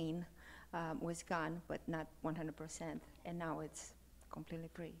the pain was gone, but not 100%, and now it's completely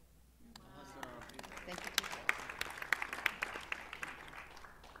free. Thank you.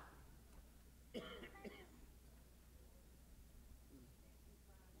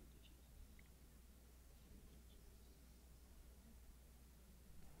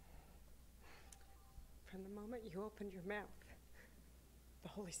 From the moment you opened your mouth, the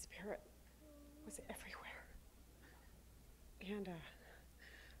Holy Spirit was everywhere. And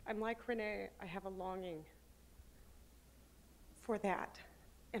I'm like Renee, I have a longing for that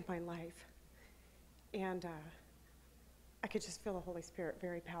in my life. And I could just feel the Holy Spirit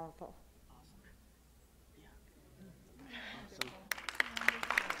very powerful. Awesome.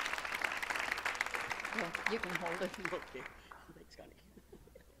 Well, you can hold it. Okay. Thanks, Connie.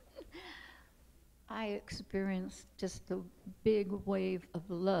 I experienced just a big wave of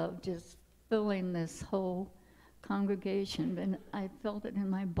love just filling this whole congregation, and I felt it in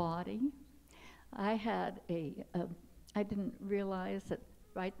my body. I had I didn't realize that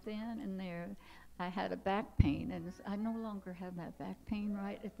right then and there I had a back pain, and I no longer have that back pain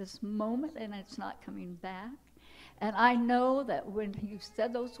right at this moment, and it's not coming back. And I know that when you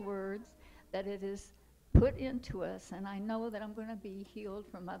said those words, that it is put into us, and I know that I'm going to be healed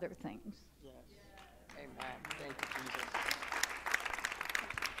from other things. Yes. Amen. Thank you, Jesus.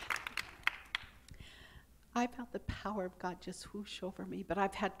 I felt the power of God just whoosh over me, but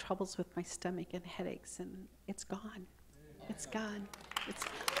I've had troubles with my stomach and headaches, and it's gone. It's gone. It's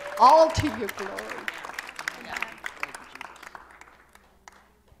all to your glory. Yeah. Thank you, Jesus.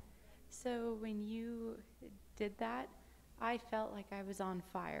 So when you did that, I felt like I was on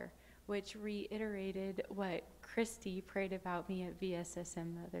fire, which reiterated what Christy prayed about me at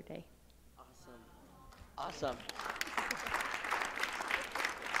VSSM the other day. Awesome.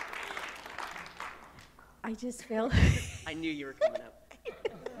 I just felt I knew you were coming up.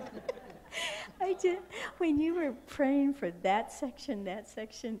 I did. When you were praying for that section,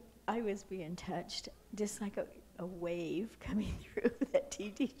 I was being touched, just like a wave coming through that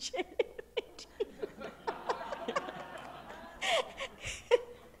TD chain.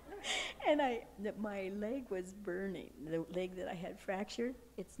 And my leg was burning. The leg that I had fractured,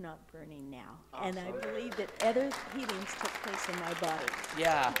 it's not burning now. Awesome. And I believe that other healings took place in my body.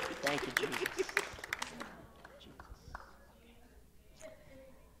 Yeah. Thank you, Jesus.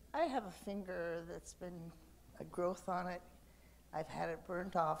 I have a finger that's been a growth on it. I've had it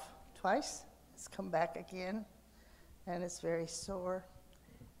burnt off twice. It's come back again, and it's very sore.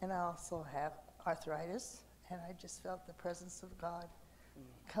 And I also have arthritis, and I just felt the presence of God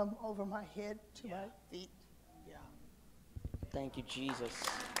come over my head to my feet. Yeah. Thank you, Jesus.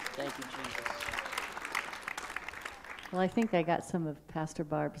 Thank you, Jesus. Well, I think I got some of Pastor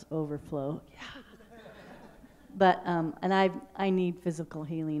Barb's overflow. Yeah. But and I need physical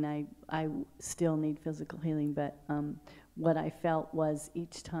healing. I still need physical healing. But what I felt was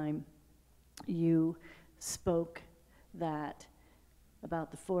each time you spoke that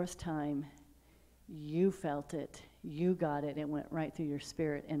about the fourth time, you felt it, you got it. It went right through your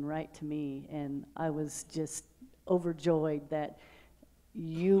spirit and right to me, and I was just overjoyed that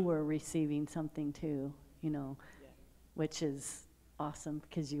you were receiving something too. You know, which is awesome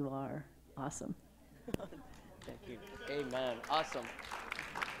because you are awesome. Thank you. Amen. Awesome.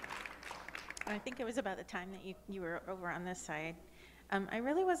 I think it was about the time that you were over on this side. I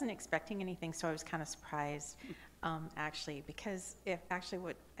really wasn't expecting anything, so I was kind of surprised, actually, because I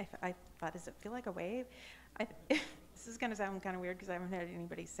thought, does it feel like a wave? This is going to sound kind of weird because I haven't heard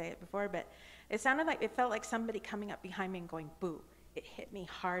anybody say it before, but it felt like somebody coming up behind me and going, boo. It hit me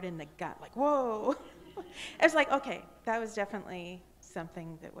hard in the gut, like, whoa. I was like, okay, that was definitely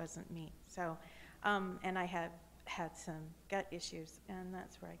something that wasn't me. So, and I have had some gut issues, and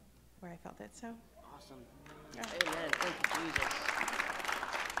that's where I felt it. So awesome. Yeah. Amen. Thank you, Jesus.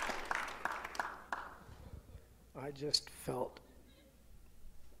 I just felt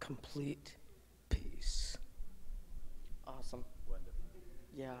complete peace. Awesome. Wonderful.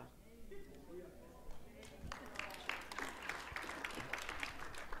 Yeah.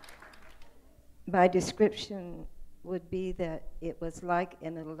 My description would be that it was like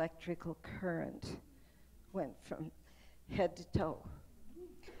an electrical current went from head to toe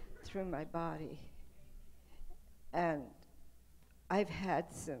through my body. And I've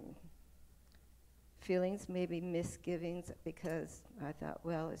had some feelings, maybe misgivings, because I thought,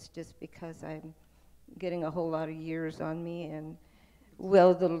 well, it's just because I'm getting a whole lot of years on me, and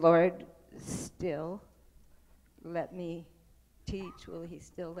will the Lord still let me teach? Will he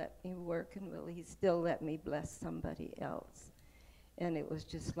still let me work? And will he still let me bless somebody else? And it was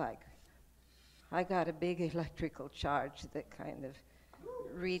just like, I got a big electrical charge that kind of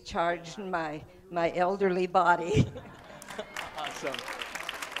recharged my elderly body. Awesome.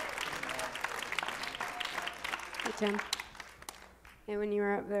 Hey, Tim. And when you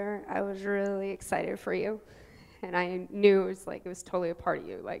were up there, I was really excited for you. And I knew it was totally a part of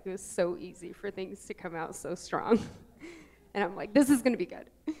you. Like, it was so easy for things to come out so strong. And I'm like, this is going to be good.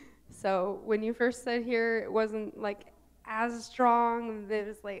 So when you first said here, it wasn't like as strong. It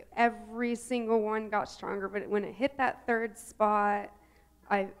was like every single one got stronger. But when it hit that third spot,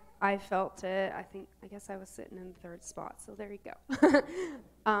 I felt it. I guess I was sitting in the third spot. So there you go.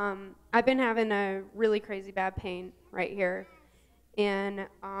 I've been having a really crazy bad pain right here. And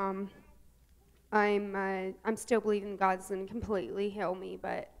I'm still believing God's going to completely heal me,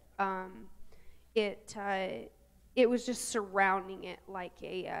 but it was just surrounding it like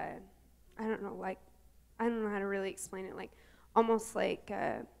I don't know how to really explain it, like almost like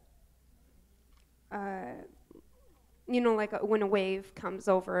when a wave comes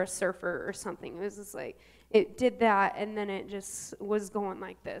over a surfer or something. It was just like it did that, and then it just was going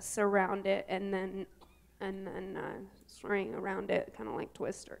like this around it, and then swirling around it, kind of like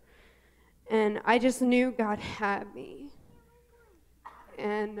Twister. And I just knew God had me.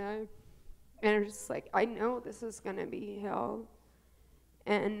 And I was just like, I know this is going to be healed.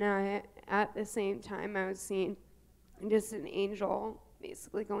 And at the same time, I was seeing just an angel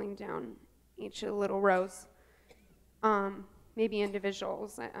basically going down each of the little rows. Maybe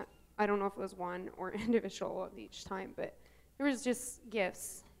individuals. I don't know if it was one or individual of each time, but there was just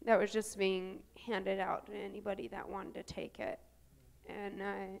gifts that was just being handed out to anybody that wanted to take it. And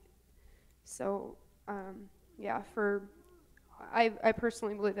I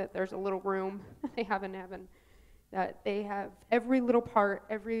personally believe that there's a little room that they have in heaven, that they have every little part,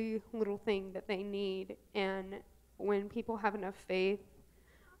 every little thing that they need. And when people have enough faith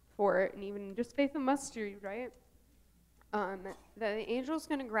for it, and even just faith and mustard, right? The angel's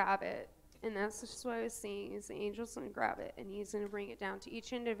going to grab it. And that's just what I was seeing, is the angel's going to grab it, and he's going to bring it down to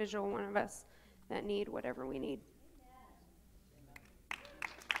each individual one of us that need whatever we need.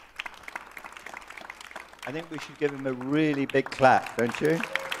 I think we should give him a really big clap, don't you?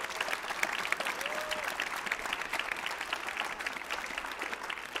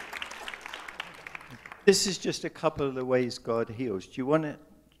 This is just a couple of the ways God heals. Do you want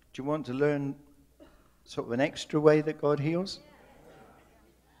to learn sort of an extra way that God heals?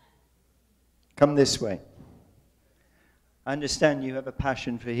 Come this way. I understand you have a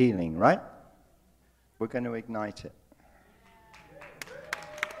passion for healing, right? We're going to ignite it.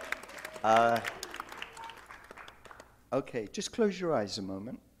 Okay, just close your eyes a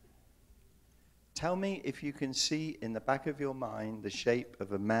moment. Tell me if you can see in the back of your mind the shape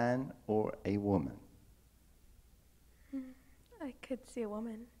of a man or a woman. I could see a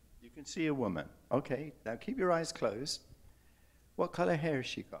woman. You can see a woman. Okay, now keep your eyes closed. What color hair has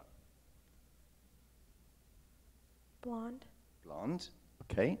she got? Blonde. Blonde.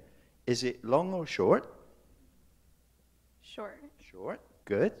 Okay. Is it long or short? Short. Short.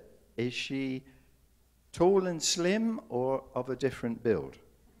 Good. Is she tall and slim or of a different build?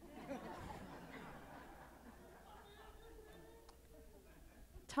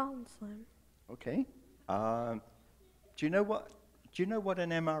 Tall and slim. Okay. Do you know what an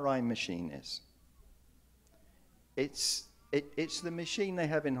MRI machine is? It's the machine they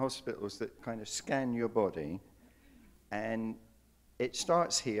have in hospitals that kind of scan your body, and it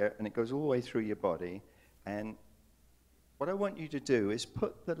starts here and it goes all the way through your body. And what I want you to do is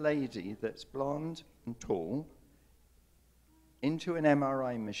put the lady that's blonde and tall into an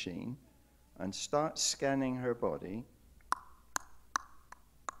MRI machine and start scanning her body,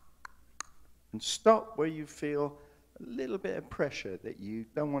 and stop where you feel a little bit of pressure that you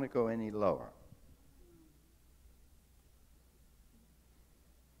don't want to go any lower.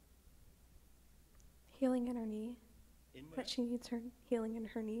 Healing in her knee. That she needs her healing in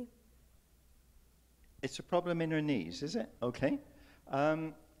her knee. It's a problem in her knees, is it? Okay.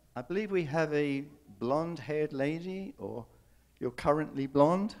 I believe we have a blonde-haired lady, or you're currently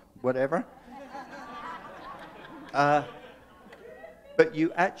blonde, whatever. But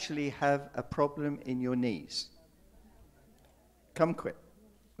you actually have a problem in your knees. Come quick.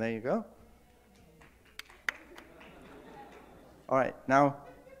 There you go. All right, now,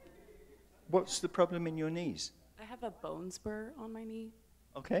 what's the problem in your knees? I have a bone spur on my knee.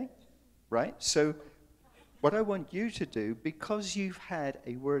 Okay, right. So what I want you to do, because you've had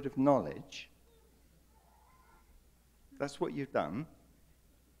a word of knowledge, that's what you've done.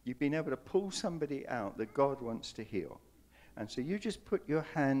 You've been able to pull somebody out that God wants to heal. And so you just put your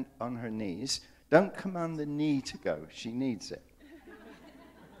hand on her knees. Don't command the knee to go. She needs it.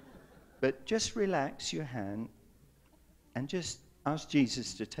 But just relax your hand and just ask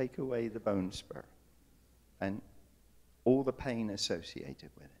Jesus to take away the bone spur and all the pain associated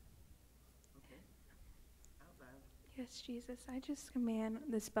with it. Yes, Jesus, I just command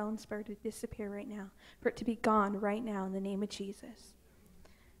this bone spur to disappear right now, for it to be gone right now in the name of Jesus.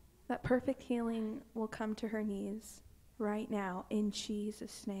 That perfect healing will come to her knees right now in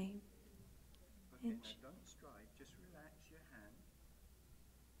Jesus' name. Okay, now don't strive, just relax your hand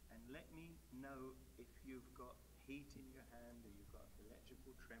and let me know if you've got heat in your hand or you've got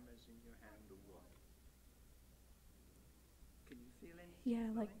electrical tremors in your hand or what. Can you feel anything?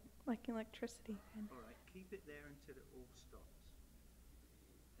 Yeah, like electricity. All right, keep it there until it all stops.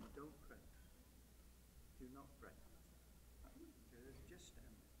 And don't pray. Do not pray. Just stand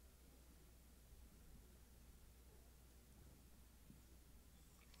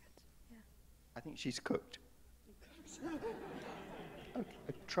there. I think she's cooked. Okay,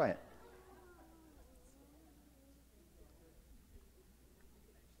 try it.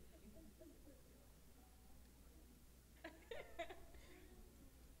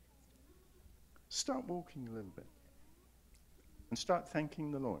 Start walking a little bit and start thanking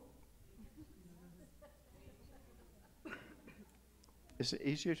the Lord. Is it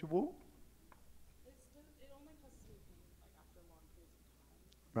easier to walk? It only causes me pain like after long periods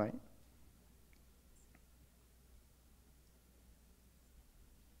of time. Right.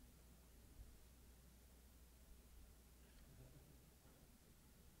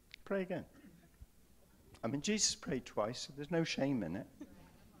 Pray again. I mean, Jesus prayed twice, so there's no shame in it.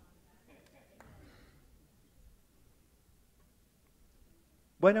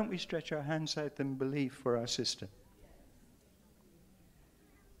 Why don't we stretch our hands out and believe for our sister?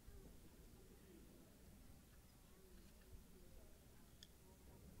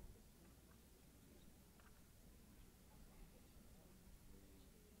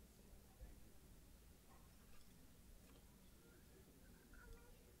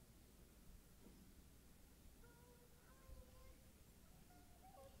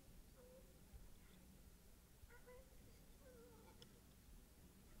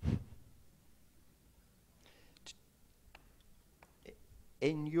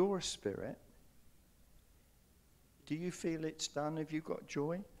 In your spirit, do you feel it's done? Have you got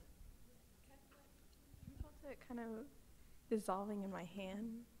joy? I felt it kind of dissolving in my hand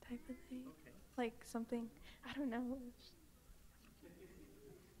type of thing. Okay. Like something, I don't know.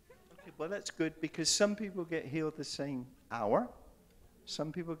 Okay, well, that's good because some people get healed the same hour.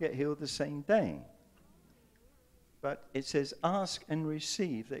 Some people get healed the same day. But it says, ask and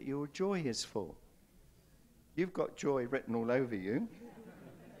receive that your joy is full. You've got joy written all over you.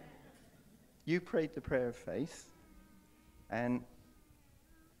 You prayed the prayer of faith, and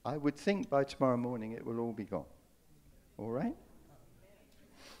I would think by tomorrow morning it will all be gone. All right?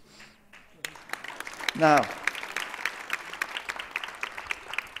 Now,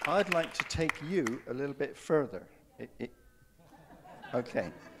 I'd like to take you a little bit further.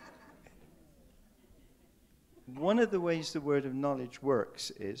 Okay. One of the ways the word of knowledge works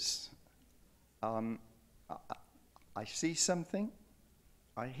is I see something,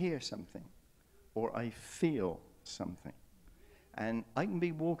 I hear something, or I feel something. And I can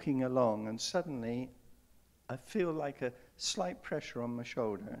be walking along and suddenly I feel like a slight pressure on my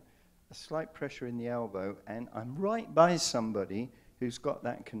shoulder, a slight pressure in the elbow, and I'm right by somebody who's got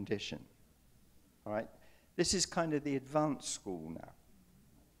that condition. All right? This is kind of the advanced school now.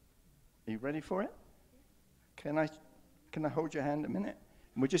 Are you ready for it? Can I hold your hand a minute?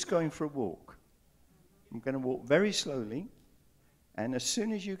 And we're just going for a walk. I'm going to walk very slowly. And as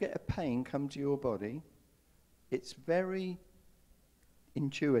soon as you get a pain come to your body, it's very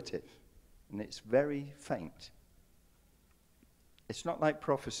intuitive and it's very faint. It's not like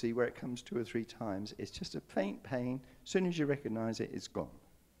prophecy where it comes 2 or 3 times. It's just a faint pain. As soon as you recognize it, it's gone.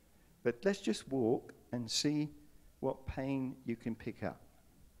 But let's just walk and see what pain you can pick up.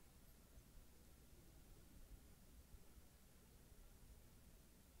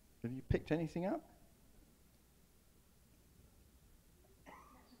 Have you picked anything up?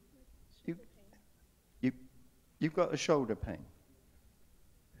 You've got a shoulder pain.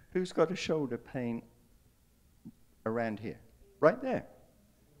 Who's got a shoulder pain around here? Right there.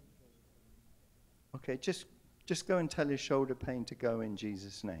 Okay, just go and tell his shoulder pain to go in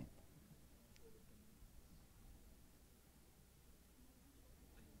Jesus' name.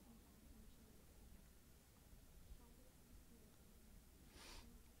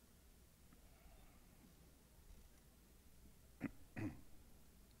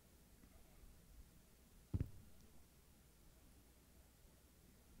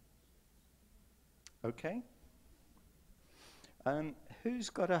 Okay.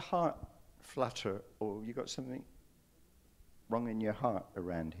 Who's got a heart flutter, or you got something wrong in your heart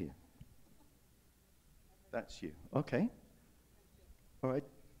around here? That's you. Okay. All right.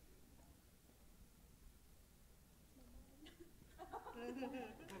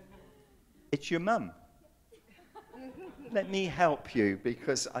 It's your mum. Let me help you,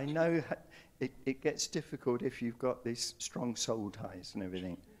 because I know it gets difficult if you've got these strong soul ties and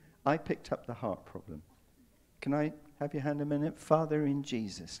everything. I picked up the heart problem. Can I have your hand a minute? Father, in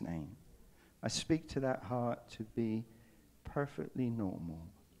Jesus' name, I speak to that heart to be perfectly normal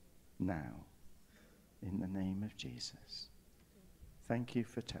now, in the name of Jesus. Thank you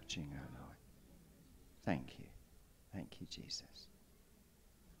for touching her, Lord. Thank you. Thank you, Jesus.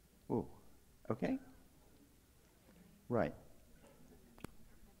 Oh, okay. Right.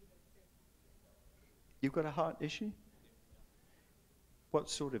 You've got a heart issue? What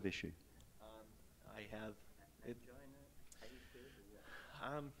sort of issue? I have it.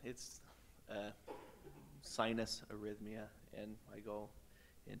 It's sinus arrhythmia, and I go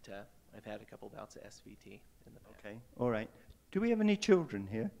into. I've had a couple bouts of SVT in the past. Okay. All right. Do we have any children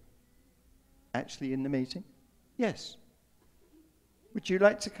here? Actually, in the meeting? Yes. Would you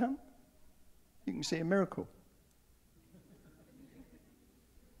like to come? You can see a miracle.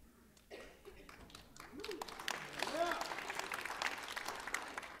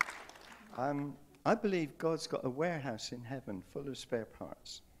 I believe God's got a warehouse in heaven full of spare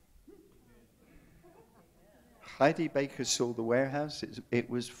parts. Heidi Baker saw the warehouse. It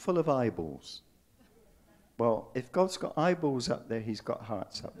was full of eyeballs. Well, if God's got eyeballs up there, he's got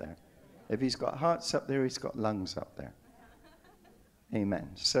hearts up there. If he's got hearts up there, he's got lungs up there. Amen.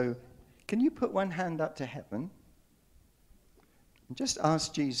 So can you put one hand up to heaven and just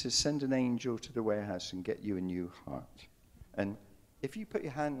ask Jesus, send an angel to the warehouse and get you a new heart. And if you put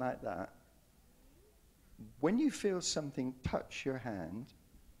your hand like that, when you feel something touch your hand,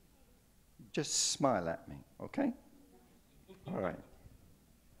 just smile at me, okay? All right.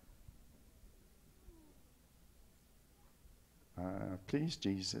 Please,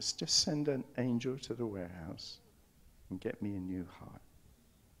 Jesus, just send an angel to the warehouse and get me a new heart.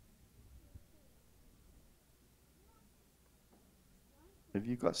 Have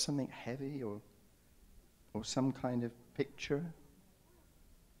you got something heavy or some kind of picture?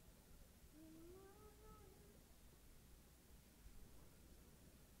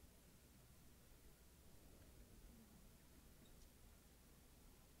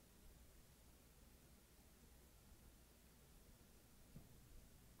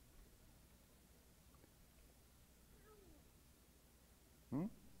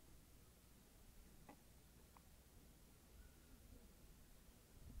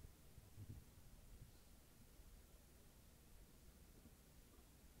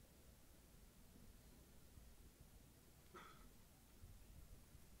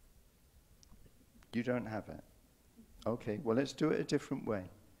 You don't have it? Okay, well, let's do it a different way.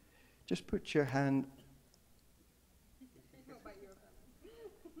 Just put your hand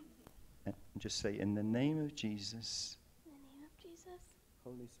and just say, in the name of Jesus, In the name of Jesus,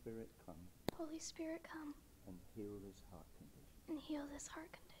 Holy Spirit, come Holy Spirit, come and heal this heart condition. and heal this heart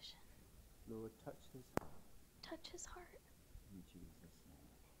condition. Lord, touch his heart Touch his heart. in Jesus' name.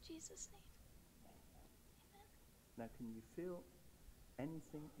 In Jesus' name. Now, can you feel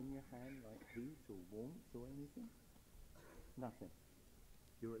anything in your hand, like heat or warmth or anything? Nothing.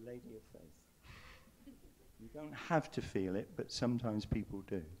 You're a lady of faith. You don't have to feel it, but sometimes people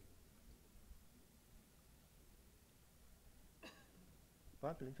do.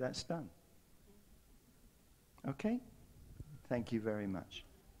 I believe that's done. Okay? Thank you very much.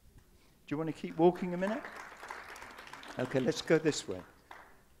 Do you want to keep walking a minute? Okay, let's go this way.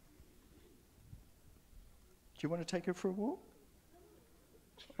 Do you want to take her for a walk?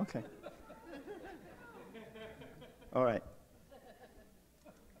 Okay. All right.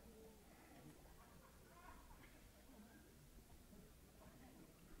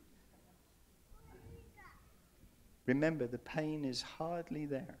 Remember, the pain is hardly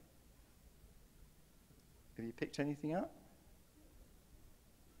there. Have you picked anything up?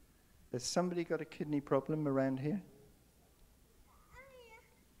 Has somebody got a kidney problem around here?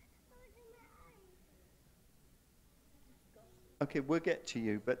 Okay, we'll get to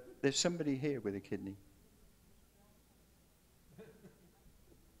you, but there's somebody here with a kidney.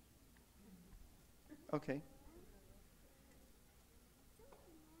 Okay.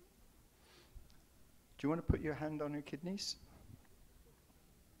 Do you want to put your hand on her kidneys?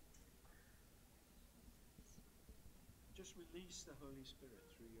 Just release the Holy Spirit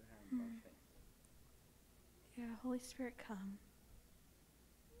through your hand by faith. Yeah, Holy Spirit, come.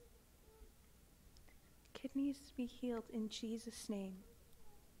 Kidneys be healed in Jesus' name.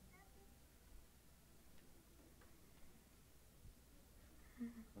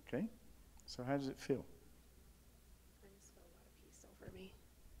 Okay? So how does it feel? I just felt a lot of peace over me.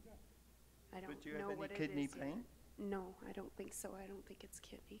 I don't But do you have know any what kidney it is pain? Yet. No, I don't think so. I don't think it's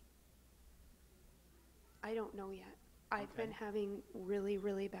kidney. I don't know yet. I've been having really,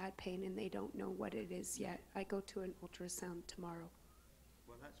 really bad pain, and they don't know what it is yet. I go to an ultrasound tomorrow.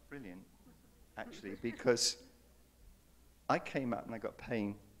 Well, that's brilliant, actually, because I came out and I got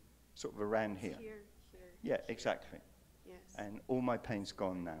pain sort of around here. Yeah, exactly. Yes. And all my pain's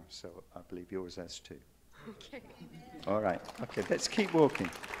gone now, so I believe yours has too. Okay. All right. Okay, let's keep walking.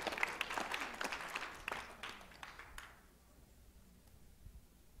 Do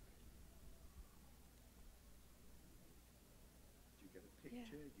you get a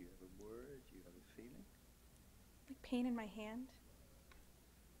picture? Yeah. Do you have a word? Do you have a feeling? Like pain in my hand.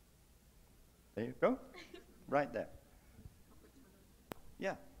 There you go. Right there.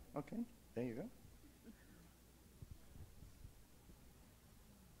 Yeah. Okay. There you go.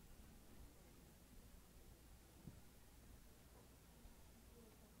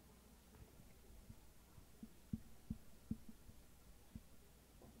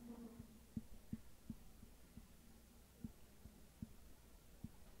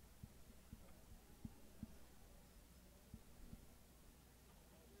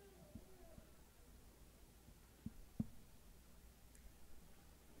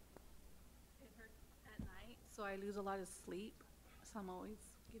 It hurts at night, so I lose a lot of sleep. So I'm always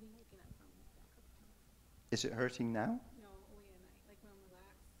getting waken up from that. Is it hurting now? No, only at night. Like when I'm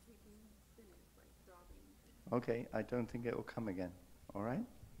relaxed, sleeping, then it's like throbbing. Okay, I don't think it will come again. All right?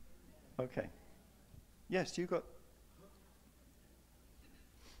 Okay. Yes, you got.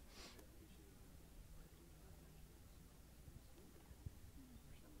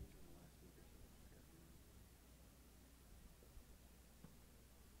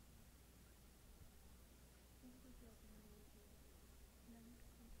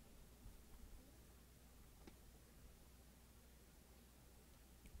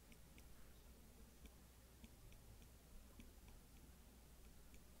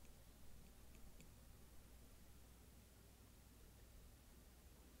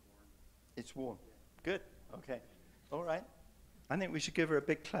 It's warm. Good. Okay. All right. I think we should give her a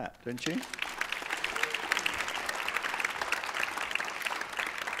big clap, don't you?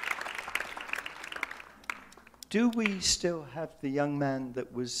 Do we still have the young man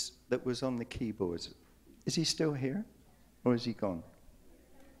that was on the keyboards? Is he still here, or is he gone?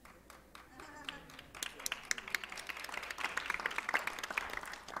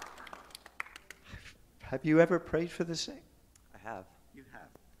 Have you ever prayed for the sick? I have. You have.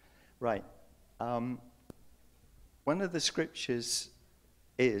 Right. One of the scriptures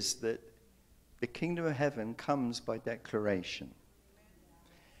is that the kingdom of heaven comes by declaration.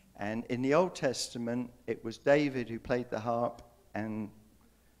 And in the Old Testament, it was David who played the harp and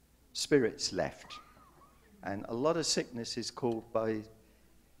spirits left. And a lot of sickness is caused by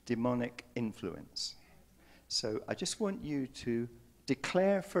demonic influence. So I just want you to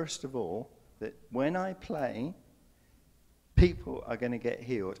declare, first of all, that when I play, people are going to get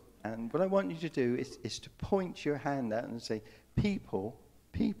healed. And what I want you to do is to point your hand out and say, people,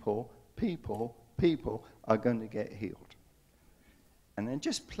 people, people, people are going to get healed. And then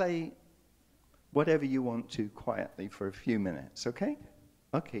just play whatever you want to quietly for a few minutes, okay?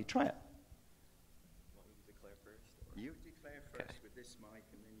 Okay, try it. Want me to declare first? You declare first with this mic,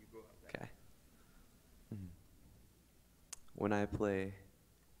 and then you go up there. Okay. When I play,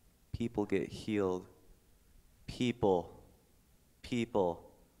 people get healed. People,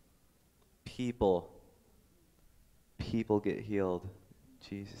 people, people, people get healed. In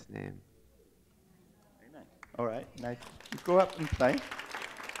Jesus' name. Amen. All right, now you go up and play.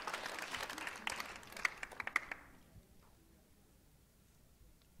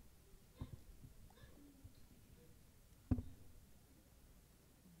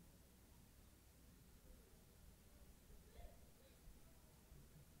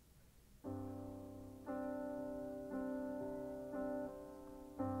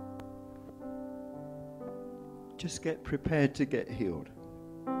 Just get prepared to get healed.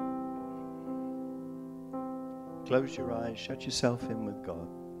 Close your eyes, shut yourself in with God.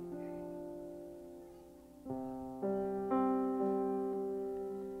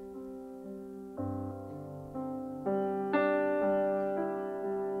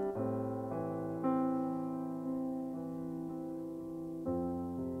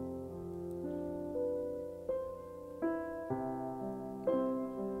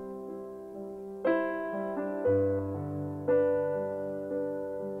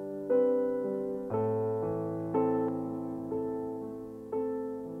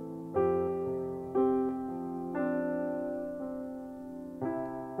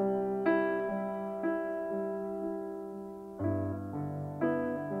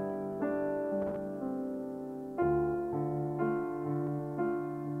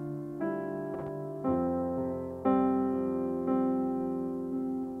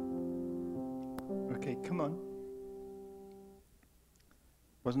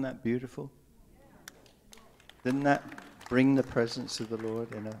 Wasn't that beautiful? Didn't that bring the presence of the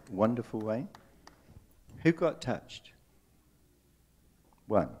Lord in a wonderful way? Who got touched?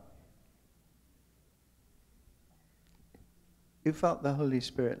 One. Who felt the Holy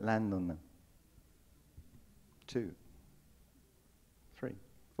Spirit land on them? 2, 3,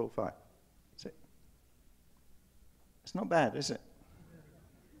 4, 5. That's it. It's not bad, is it?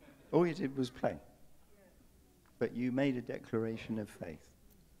 All you did was play. But you made a declaration of faith.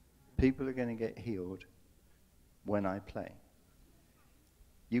 People are going to get healed when I play.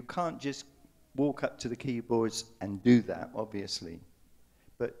 You can't just walk up to the keyboards and do that, obviously.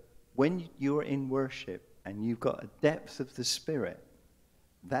 But when you're in worship and you've got a depth of the Spirit,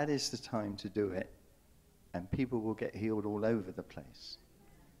 that is the time to do it. And people will get healed all over the place.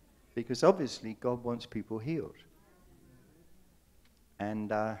 Because obviously God wants people healed.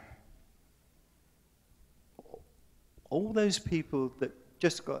 And all those people that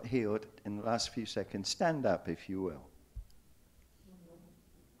just got healed in the last few seconds, stand up if you will.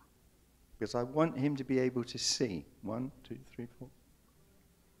 Because I want him to be able to see. 1, 2, 3, 4.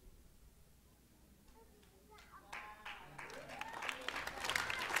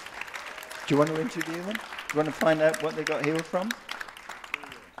 Do you want to interview them? Do you want to find out what they got healed from?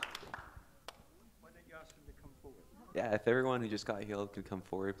 Yeah, if everyone who just got healed could come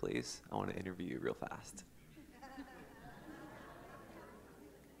forward, please. I want to interview you real fast.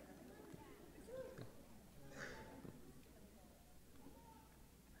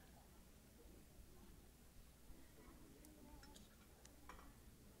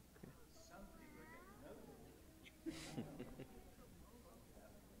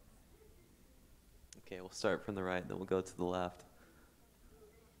 Okay, we'll start from the right, then we'll go to the left.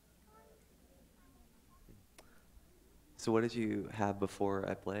 So what did you have before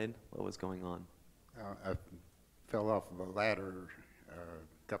I played? What was going on? I fell off of a ladder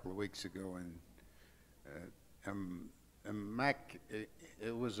a couple of weeks ago, and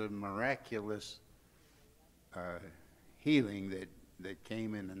it was a miraculous healing that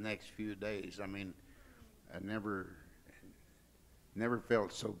came in the next few days. I mean, I never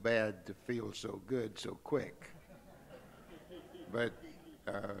felt so bad to feel so good so quick. But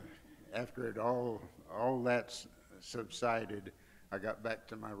after it all that's subsided, I got back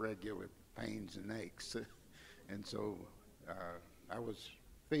to my regular pains and aches. And so I was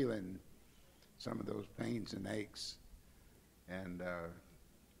feeling some of those pains and aches, and I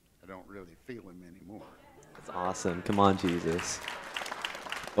don't really feel them anymore. That's awesome. Come on, Jesus.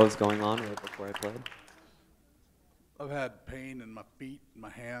 What was going on right before I played? I've had pain in my feet and my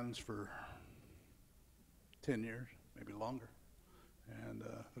hands for 10 years, maybe longer, and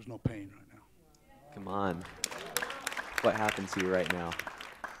there's no pain right now. Come on. What happened to you right now?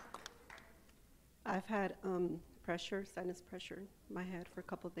 I've had pressure, sinus pressure in my head for a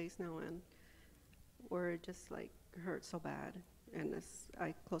couple of days now, and where it just like hurt so bad. And as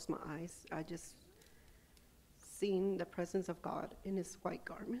I close my eyes, I just seen the presence of God in his white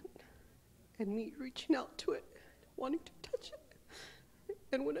garment, and me reaching out to it, wanting to touch it.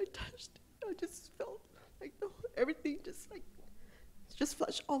 And when I touched it, I just felt like everything just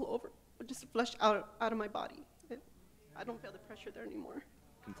flushed all over, just flushed out of my body. I don't feel the pressure there anymore.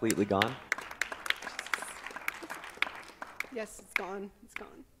 Completely gone? Yes, it's gone. It's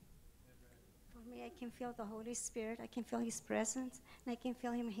gone. For me, I can feel the Holy Spirit. I can feel his presence, and I can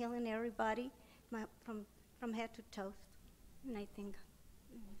feel him healing everybody from head to toe. And I think.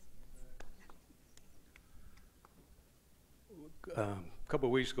 A couple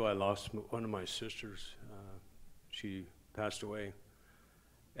of weeks ago, I lost one of my sisters. She passed away.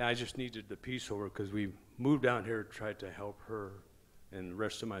 And I just needed the peace over because we moved down here to try to help her and the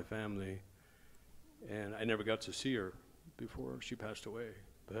rest of my family. And I never got to see her before she passed away.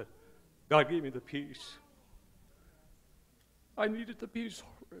 But God gave me the peace. I needed the peace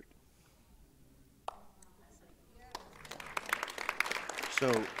over it. So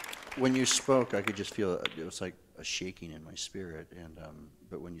when you spoke, I could just feel it was like a shaking in my spirit. And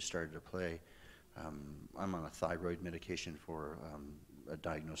but when you started to play, I'm on a thyroid medication for a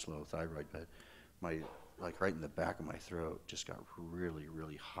diagnosed low thyroid, but my right in the back of my throat just got really,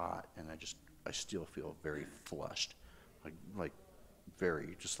 really hot, and I still feel very flushed, like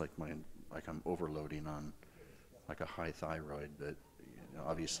very just like I'm overloading on like a high thyroid, but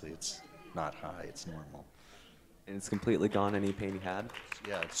obviously it's not high, it's normal. And it's completely gone, any pain you had?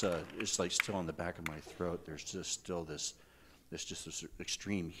 Yeah, it's like still on the back of my throat. There's just still this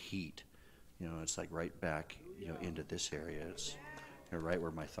extreme heat. It's like right back, into this area. It's right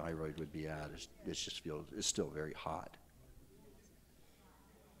where my thyroid would be at. It's still very hot.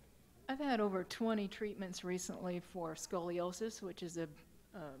 I've had over 20 treatments recently for scoliosis, which is a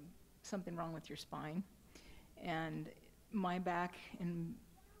something wrong with your spine. And my back and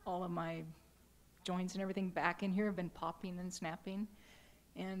all of my joints and everything back in here have been popping and snapping.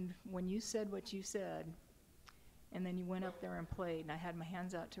 And when you said what you said, and then you went up there and played, and I had my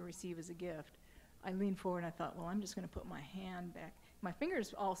hands out to receive as a gift, I leaned forward and I thought, well, I'm just going to put my hand back. My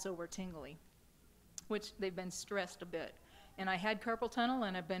fingers also were tingly, which they've been stressed a bit. And I had carpal tunnel,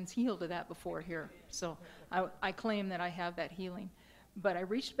 and I've been healed of that before here. So I claim that I have that healing. But I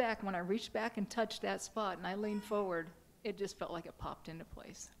reached back, when I reached back and touched that spot, and I leaned forward, it just felt like it popped into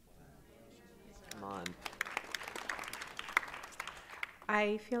place. Come on.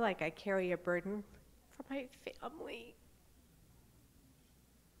 I feel like I carry a burden for my family.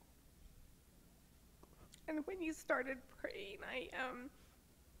 And when you started praying, I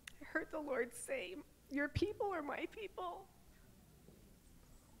heard the Lord say, your people are my people.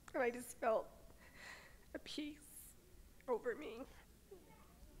 And I just felt a peace over me.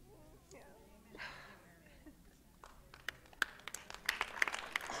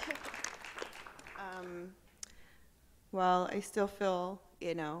 Well, I still feel,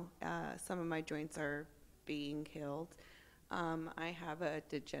 some of my joints are being healed. I have a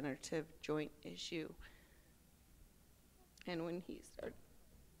degenerative joint issue. And when he started,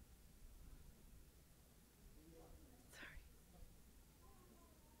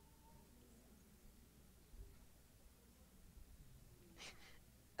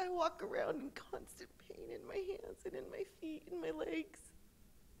 I walk around in constant pain in my hands and in my feet and my legs.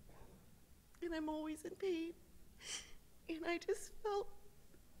 And I'm always in pain. And I just felt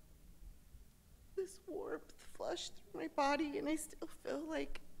this warmth flush through my body, and I still feel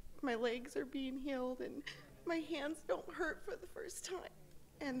like my legs are being healed and my hands don't hurt for the first time.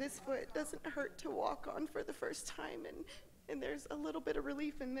 And this foot doesn't hurt to walk on for the first time. And there's a little bit of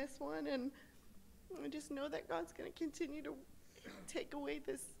relief in this one. And I just know that God's going to continue to take away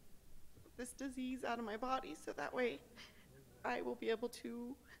this disease out of my body, so that way I will be able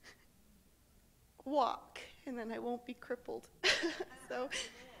to walk, and then I won't be crippled. so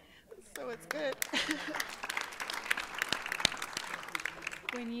it's good.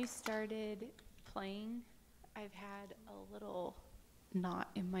 When you started playing, I've had a little knot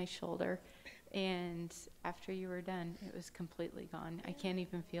in my shoulder, and after you were done, it was completely gone. I can't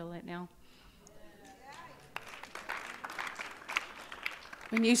even feel it now.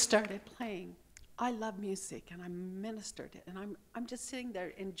 When you started playing, I love music, and I ministered it, and I'm just sitting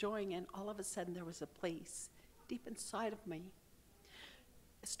there enjoying, and all of a sudden there was a place deep inside of me.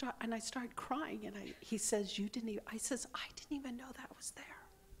 And I started crying, and he says, you didn't even, I says, I didn't even know that was there.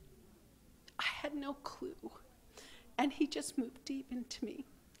 I had no clue. And he just moved deep into me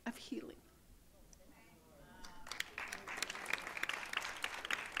of healing.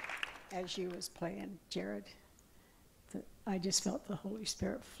 As you was playing, Jared, I just felt the Holy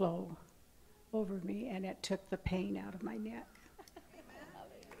Spirit flow over me, and it took the pain out of my neck.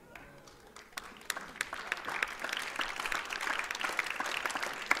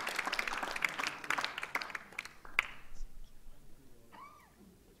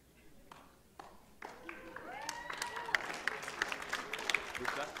 Was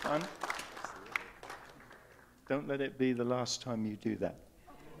that fun? Don't let it be the last time you do that.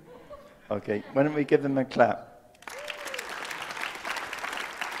 Okay, why don't we give them a clap?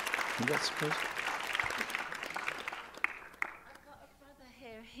 That's supposed to. I've got a brother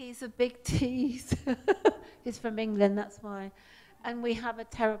here. He's a big tease. He's from England, that's why. And we have a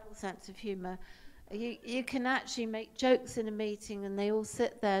terrible sense of humour. You can actually make jokes in a meeting, and they all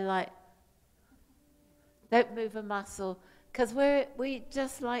sit there like, don't move a muscle, because we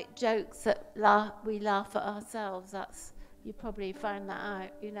just like jokes that we laugh at ourselves. You probably find that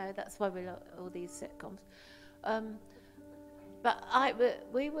out. That's why we love all these sitcoms. But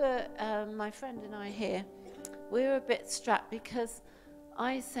we were, my friend and I here, we were a bit strapped because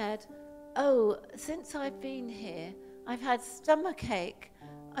I said, oh, since I've been here, I've had stomachache,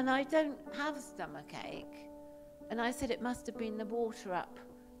 and I don't have stomachache. And I said it must have been the water up,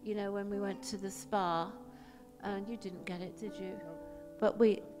 when we went to the spa. And you didn't get it, did you? But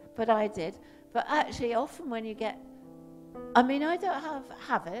I did. But actually, often when you get, I don't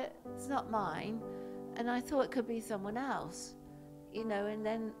have it, it's not mine, and I thought it could be someone else. And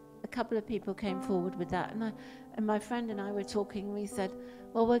then a couple of people came forward with that, and my friend and I were talking, and we said,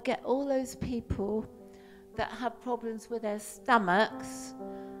 well, we'll get all those people that have problems with their stomachs.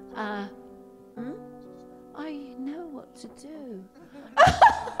 I know what to do.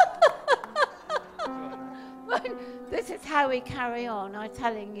 This is how we carry on, I'm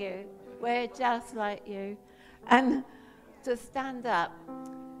telling you. We're just like you. And to stand up,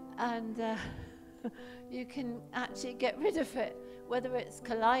 and you can actually get rid of it whether it's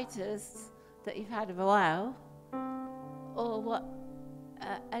colitis that you've had for a while, or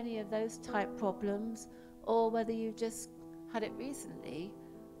any of those type problems, or whether you've just had it recently,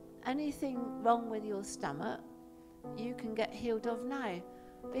 anything wrong with your stomach, you can get healed of now,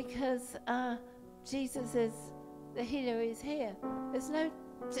 because Jesus is the healer is here.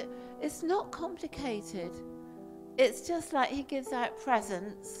 It's not complicated. It's just like he gives out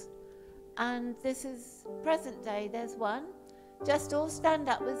presents, and this is present day. There's one. Just all stand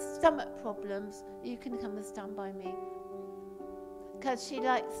up with stomach problems. You can come and stand by me, because she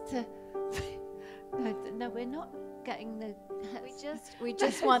likes to. No, we're not getting the. We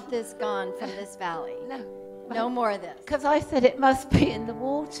just want this gone from this valley. No more of this. Because I said it must be in the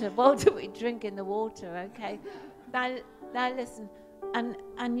water. What do we drink in the water? Okay. Now listen,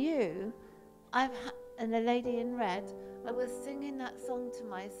 and you, and the lady in red. I was singing that song to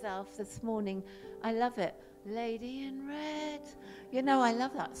myself this morning. I love it. Lady in red. You know, I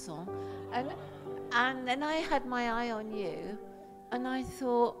love that song. And then I had my eye on you, and I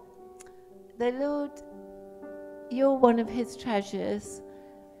thought, the Lord, you're one of his treasures,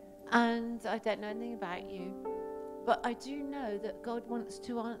 and I don't know anything about you, but I do know that God wants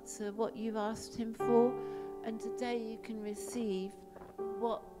to answer what you've asked him for, and today you can receive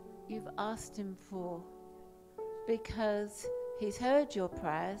what you've asked him for, because he's heard your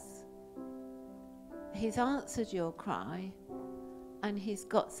prayers, he's answered your cry, and he's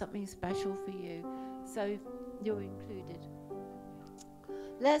got something special for you. So you're included.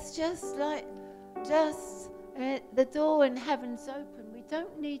 Let's the door in heaven's open. We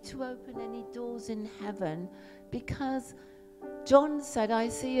don't need to open any doors in heaven, because John said, I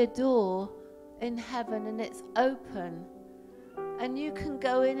see a door in heaven and it's open, and you can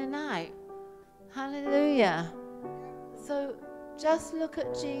go in and out. Hallelujah. So just look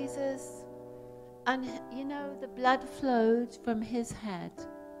at Jesus, and you know, the blood flowed from his head.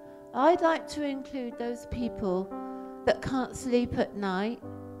 I'd like to include those people that can't sleep at night.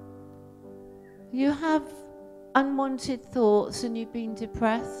 You have unwanted thoughts and you've been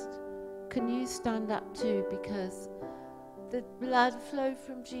depressed. Can you stand up too? Because the blood flowed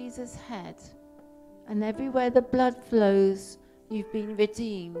from Jesus' head, and everywhere the blood flows, you've been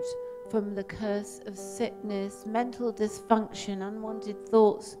redeemed from the curse of sickness, mental dysfunction, unwanted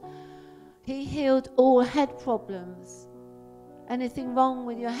thoughts. He healed all head problems. Anything wrong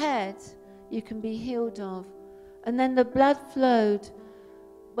with your head, you can be healed of. And then the blood flowed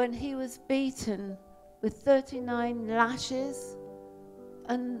when he was beaten with 39 lashes.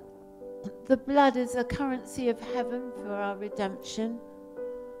 And the blood is a currency of heaven for our redemption.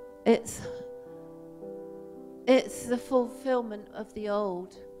 It's the fulfillment of the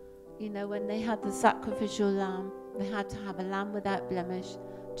old. You know, when they had the sacrificial lamb, they had to have a lamb without blemish.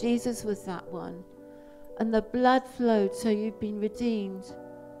 Jesus was that one. And the blood flowed, so you've been redeemed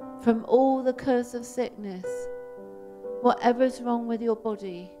from all the curse of sickness. Whatever's wrong with your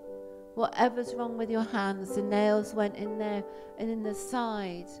body, whatever's wrong with your hands, the nails went in there and in the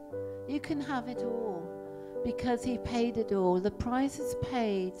side. You can have it all, because he paid it all. The price is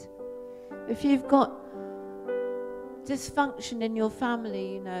paid. If you've got dysfunction in your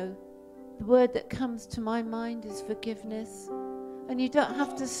family, you know, the word that comes to my mind is forgiveness. And you don't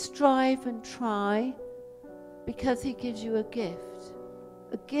have to strive and try, because he gives you a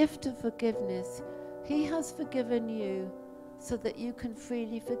gift of forgiveness. He has forgiven you so that you can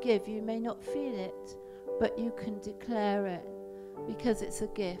freely forgive. You may not feel it, but you can declare it, because it's a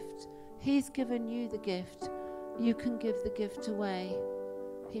gift. He's given you the gift. You can give the gift away.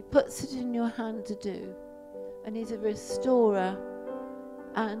 He puts it in your hand to do. And he's a restorer.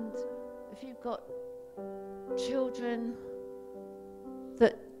 And if you've got children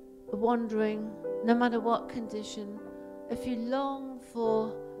that are wandering, no matter what condition, if you long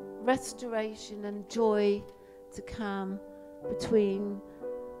for restoration and joy to come between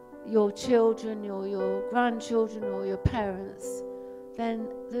your children or your grandchildren or your parents, then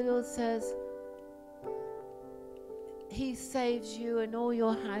the Lord says he saves you and all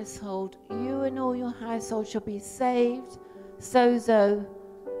your household. You and all your household shall be saved, sozo,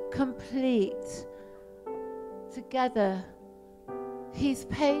 complete, together. He's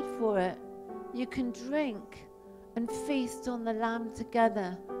paid for it. You can drink and feast on the Lamb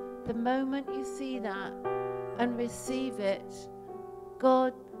together. The moment you see that and receive it,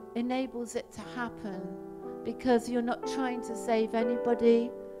 God enables it to happen, because you're not trying to save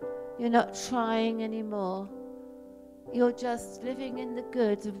anybody. You're not trying anymore. You're just living in the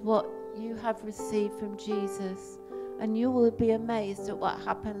good of what you have received from Jesus. And you will be amazed at what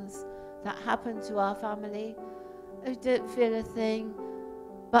happens. That happened to our family. I didn't feel a thing.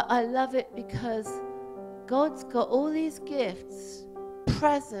 But I love it because God's got all these gifts,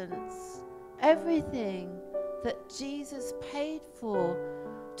 presents, everything that Jesus paid for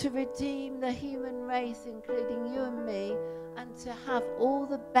to redeem the human race, including you and me, and to have all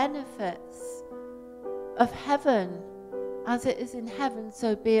the benefits of heaven. As it is in heaven,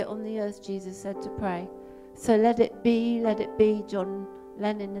 so be it on the earth, Jesus said to pray. So let it be, John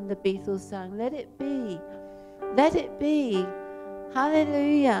Lennon and the Beatles sang, let it be, let it be.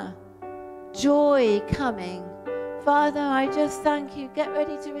 Hallelujah. Joy coming. Father, I just thank you. Get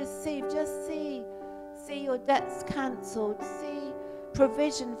ready to receive. Just see your debts cancelled. See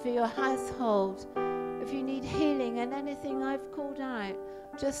provision for your household. If you need healing and anything I've called out,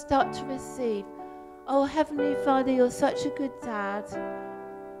 just start to receive. Oh, Heavenly Father, you're such a good dad.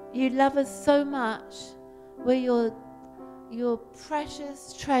 You love us so much. We're your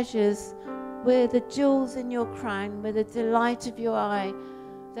precious treasures. We're the jewels in your crown. We're the delight of your eye.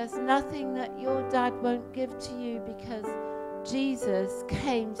 There's nothing that your dad won't give to you, because Jesus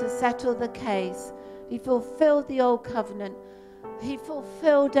came to settle the case. He fulfilled the old covenant. He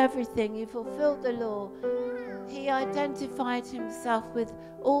fulfilled everything. He fulfilled the law. He identified himself with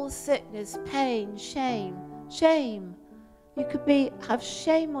all sickness, pain, shame. Shame. You could have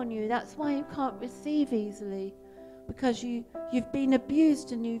shame on you. That's why you can't receive easily, because you've been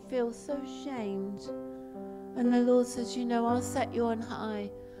abused and you feel so shamed. And the Lord says, I'll set you on high.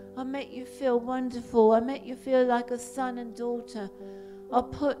 I'll make you feel wonderful. I'll make you feel like a son and daughter. I'll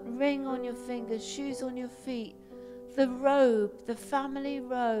put ring on your fingers, shoes on your feet, the robe, the family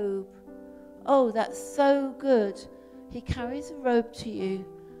robe. Oh, that's so good. He carries a robe to you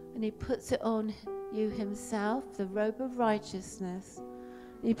and he puts it on you himself, the robe of righteousness.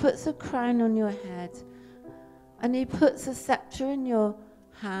 He puts a crown on your head and he puts a scepter in your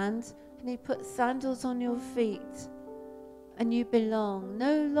hand and he puts sandals on your feet. And you belong.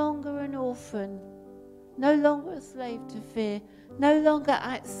 No longer an orphan. No longer a slave to fear. No longer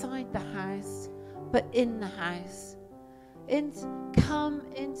outside the house, but in the house. Come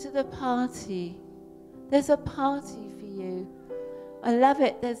into the party. There's a party for you. I love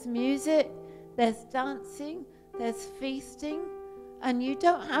it. There's music, there's dancing, there's feasting, and you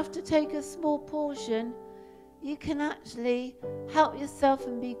don't have to take a small portion. You can actually help yourself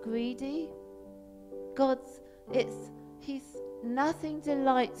and be greedy. Nothing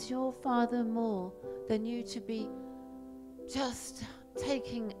delights your Father more than you to be just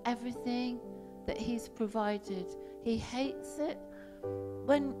taking everything that He's provided. He hates it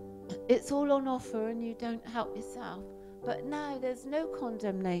when it's all on offer and you don't help yourself. But now there's no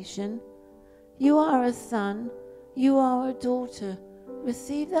condemnation. You are a son. You are a daughter.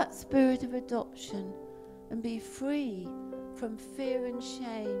 Receive that spirit of adoption and be free from fear and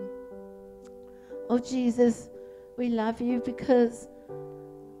shame. Oh, Jesus, we love you because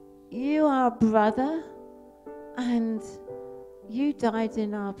you are a brother and you died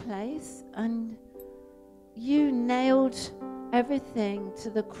in our place and you nailed everything to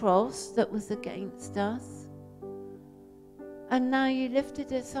the cross that was against us. And now you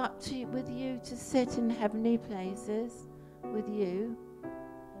lifted us up with you to sit in heavenly places with you.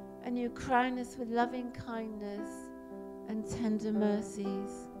 And you crown us with loving kindness and tender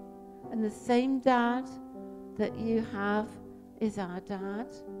mercies. And the same dad that you have is our dad.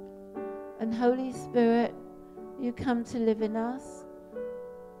 And Holy Spirit, you come to live in us.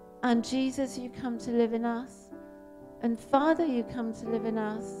 And Jesus, you come to live in us. And Father, you come to live in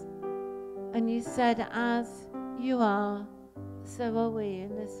us. And you said, as you are, so are we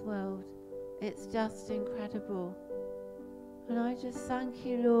in this world. It's just incredible. And I just thank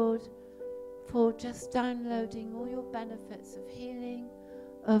you, Lord, for just downloading all your benefits of healing,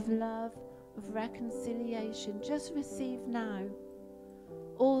 of love, of reconciliation. Just receive now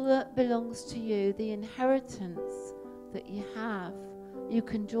all that belongs to you, the inheritance that you have, you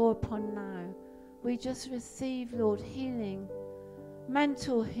can draw upon now. We just receive, Lord, healing,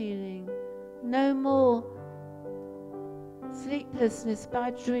 mental healing, no more sleeplessness,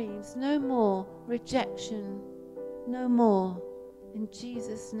 bad dreams, no more rejection, no more, in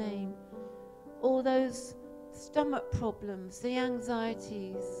Jesus' name. All those stomach problems, the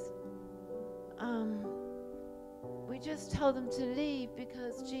anxieties, we just tell them to leave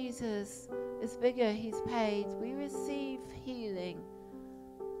because Jesus is bigger, He's paid. We receive healing.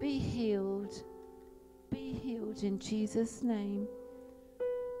 Be healed in Jesus' name.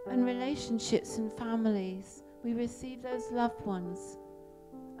 And relationships and families, we receive those loved ones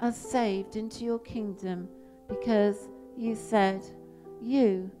as saved into your kingdom because you said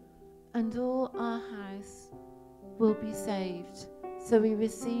you and all our house will be saved. So we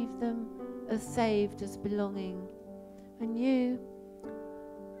receive them as saved, as belonging. And you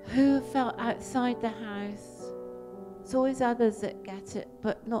who have felt outside the house. It's always others that get it,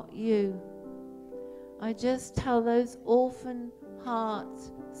 but not you. I just tell those orphan heart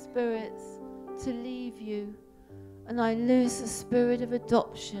spirits to leave you, and I loose the spirit of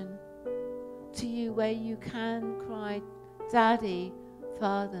adoption to you where you can cry, Daddy,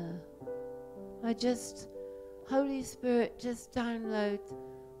 Father. Holy Spirit, just download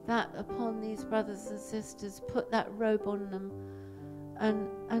that upon these brothers and sisters. Put that robe on them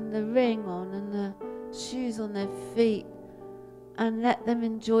and the ring on and the shoes on their feet, and let them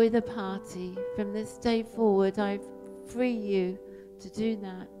enjoy the party. From this day forward, I free you to do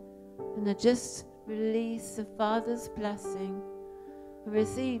that. And I just release the Father's blessing.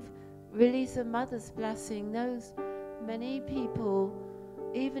 Release a mother's blessing. Those many people,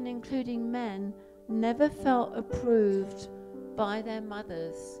 even including men, never felt approved by their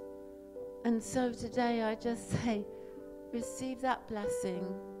mothers. And so today I just say, receive that blessing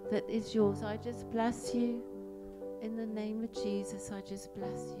that is yours. I just bless you in the name of Jesus. I just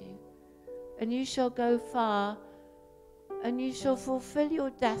bless you. And you shall go far, and you shall fulfill your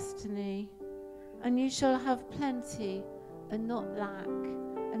destiny, and you shall have plenty and not lack.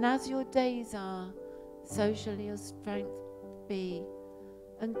 And as your days are, so shall your strength be.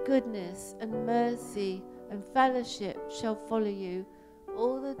 And goodness and mercy and fellowship shall follow you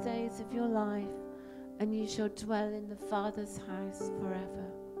all the days of your life, and you shall dwell in the Father's house forever.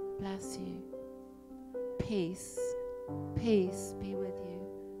 Bless you. Peace, peace be with you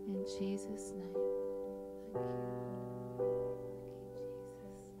in Jesus' name. Thank you.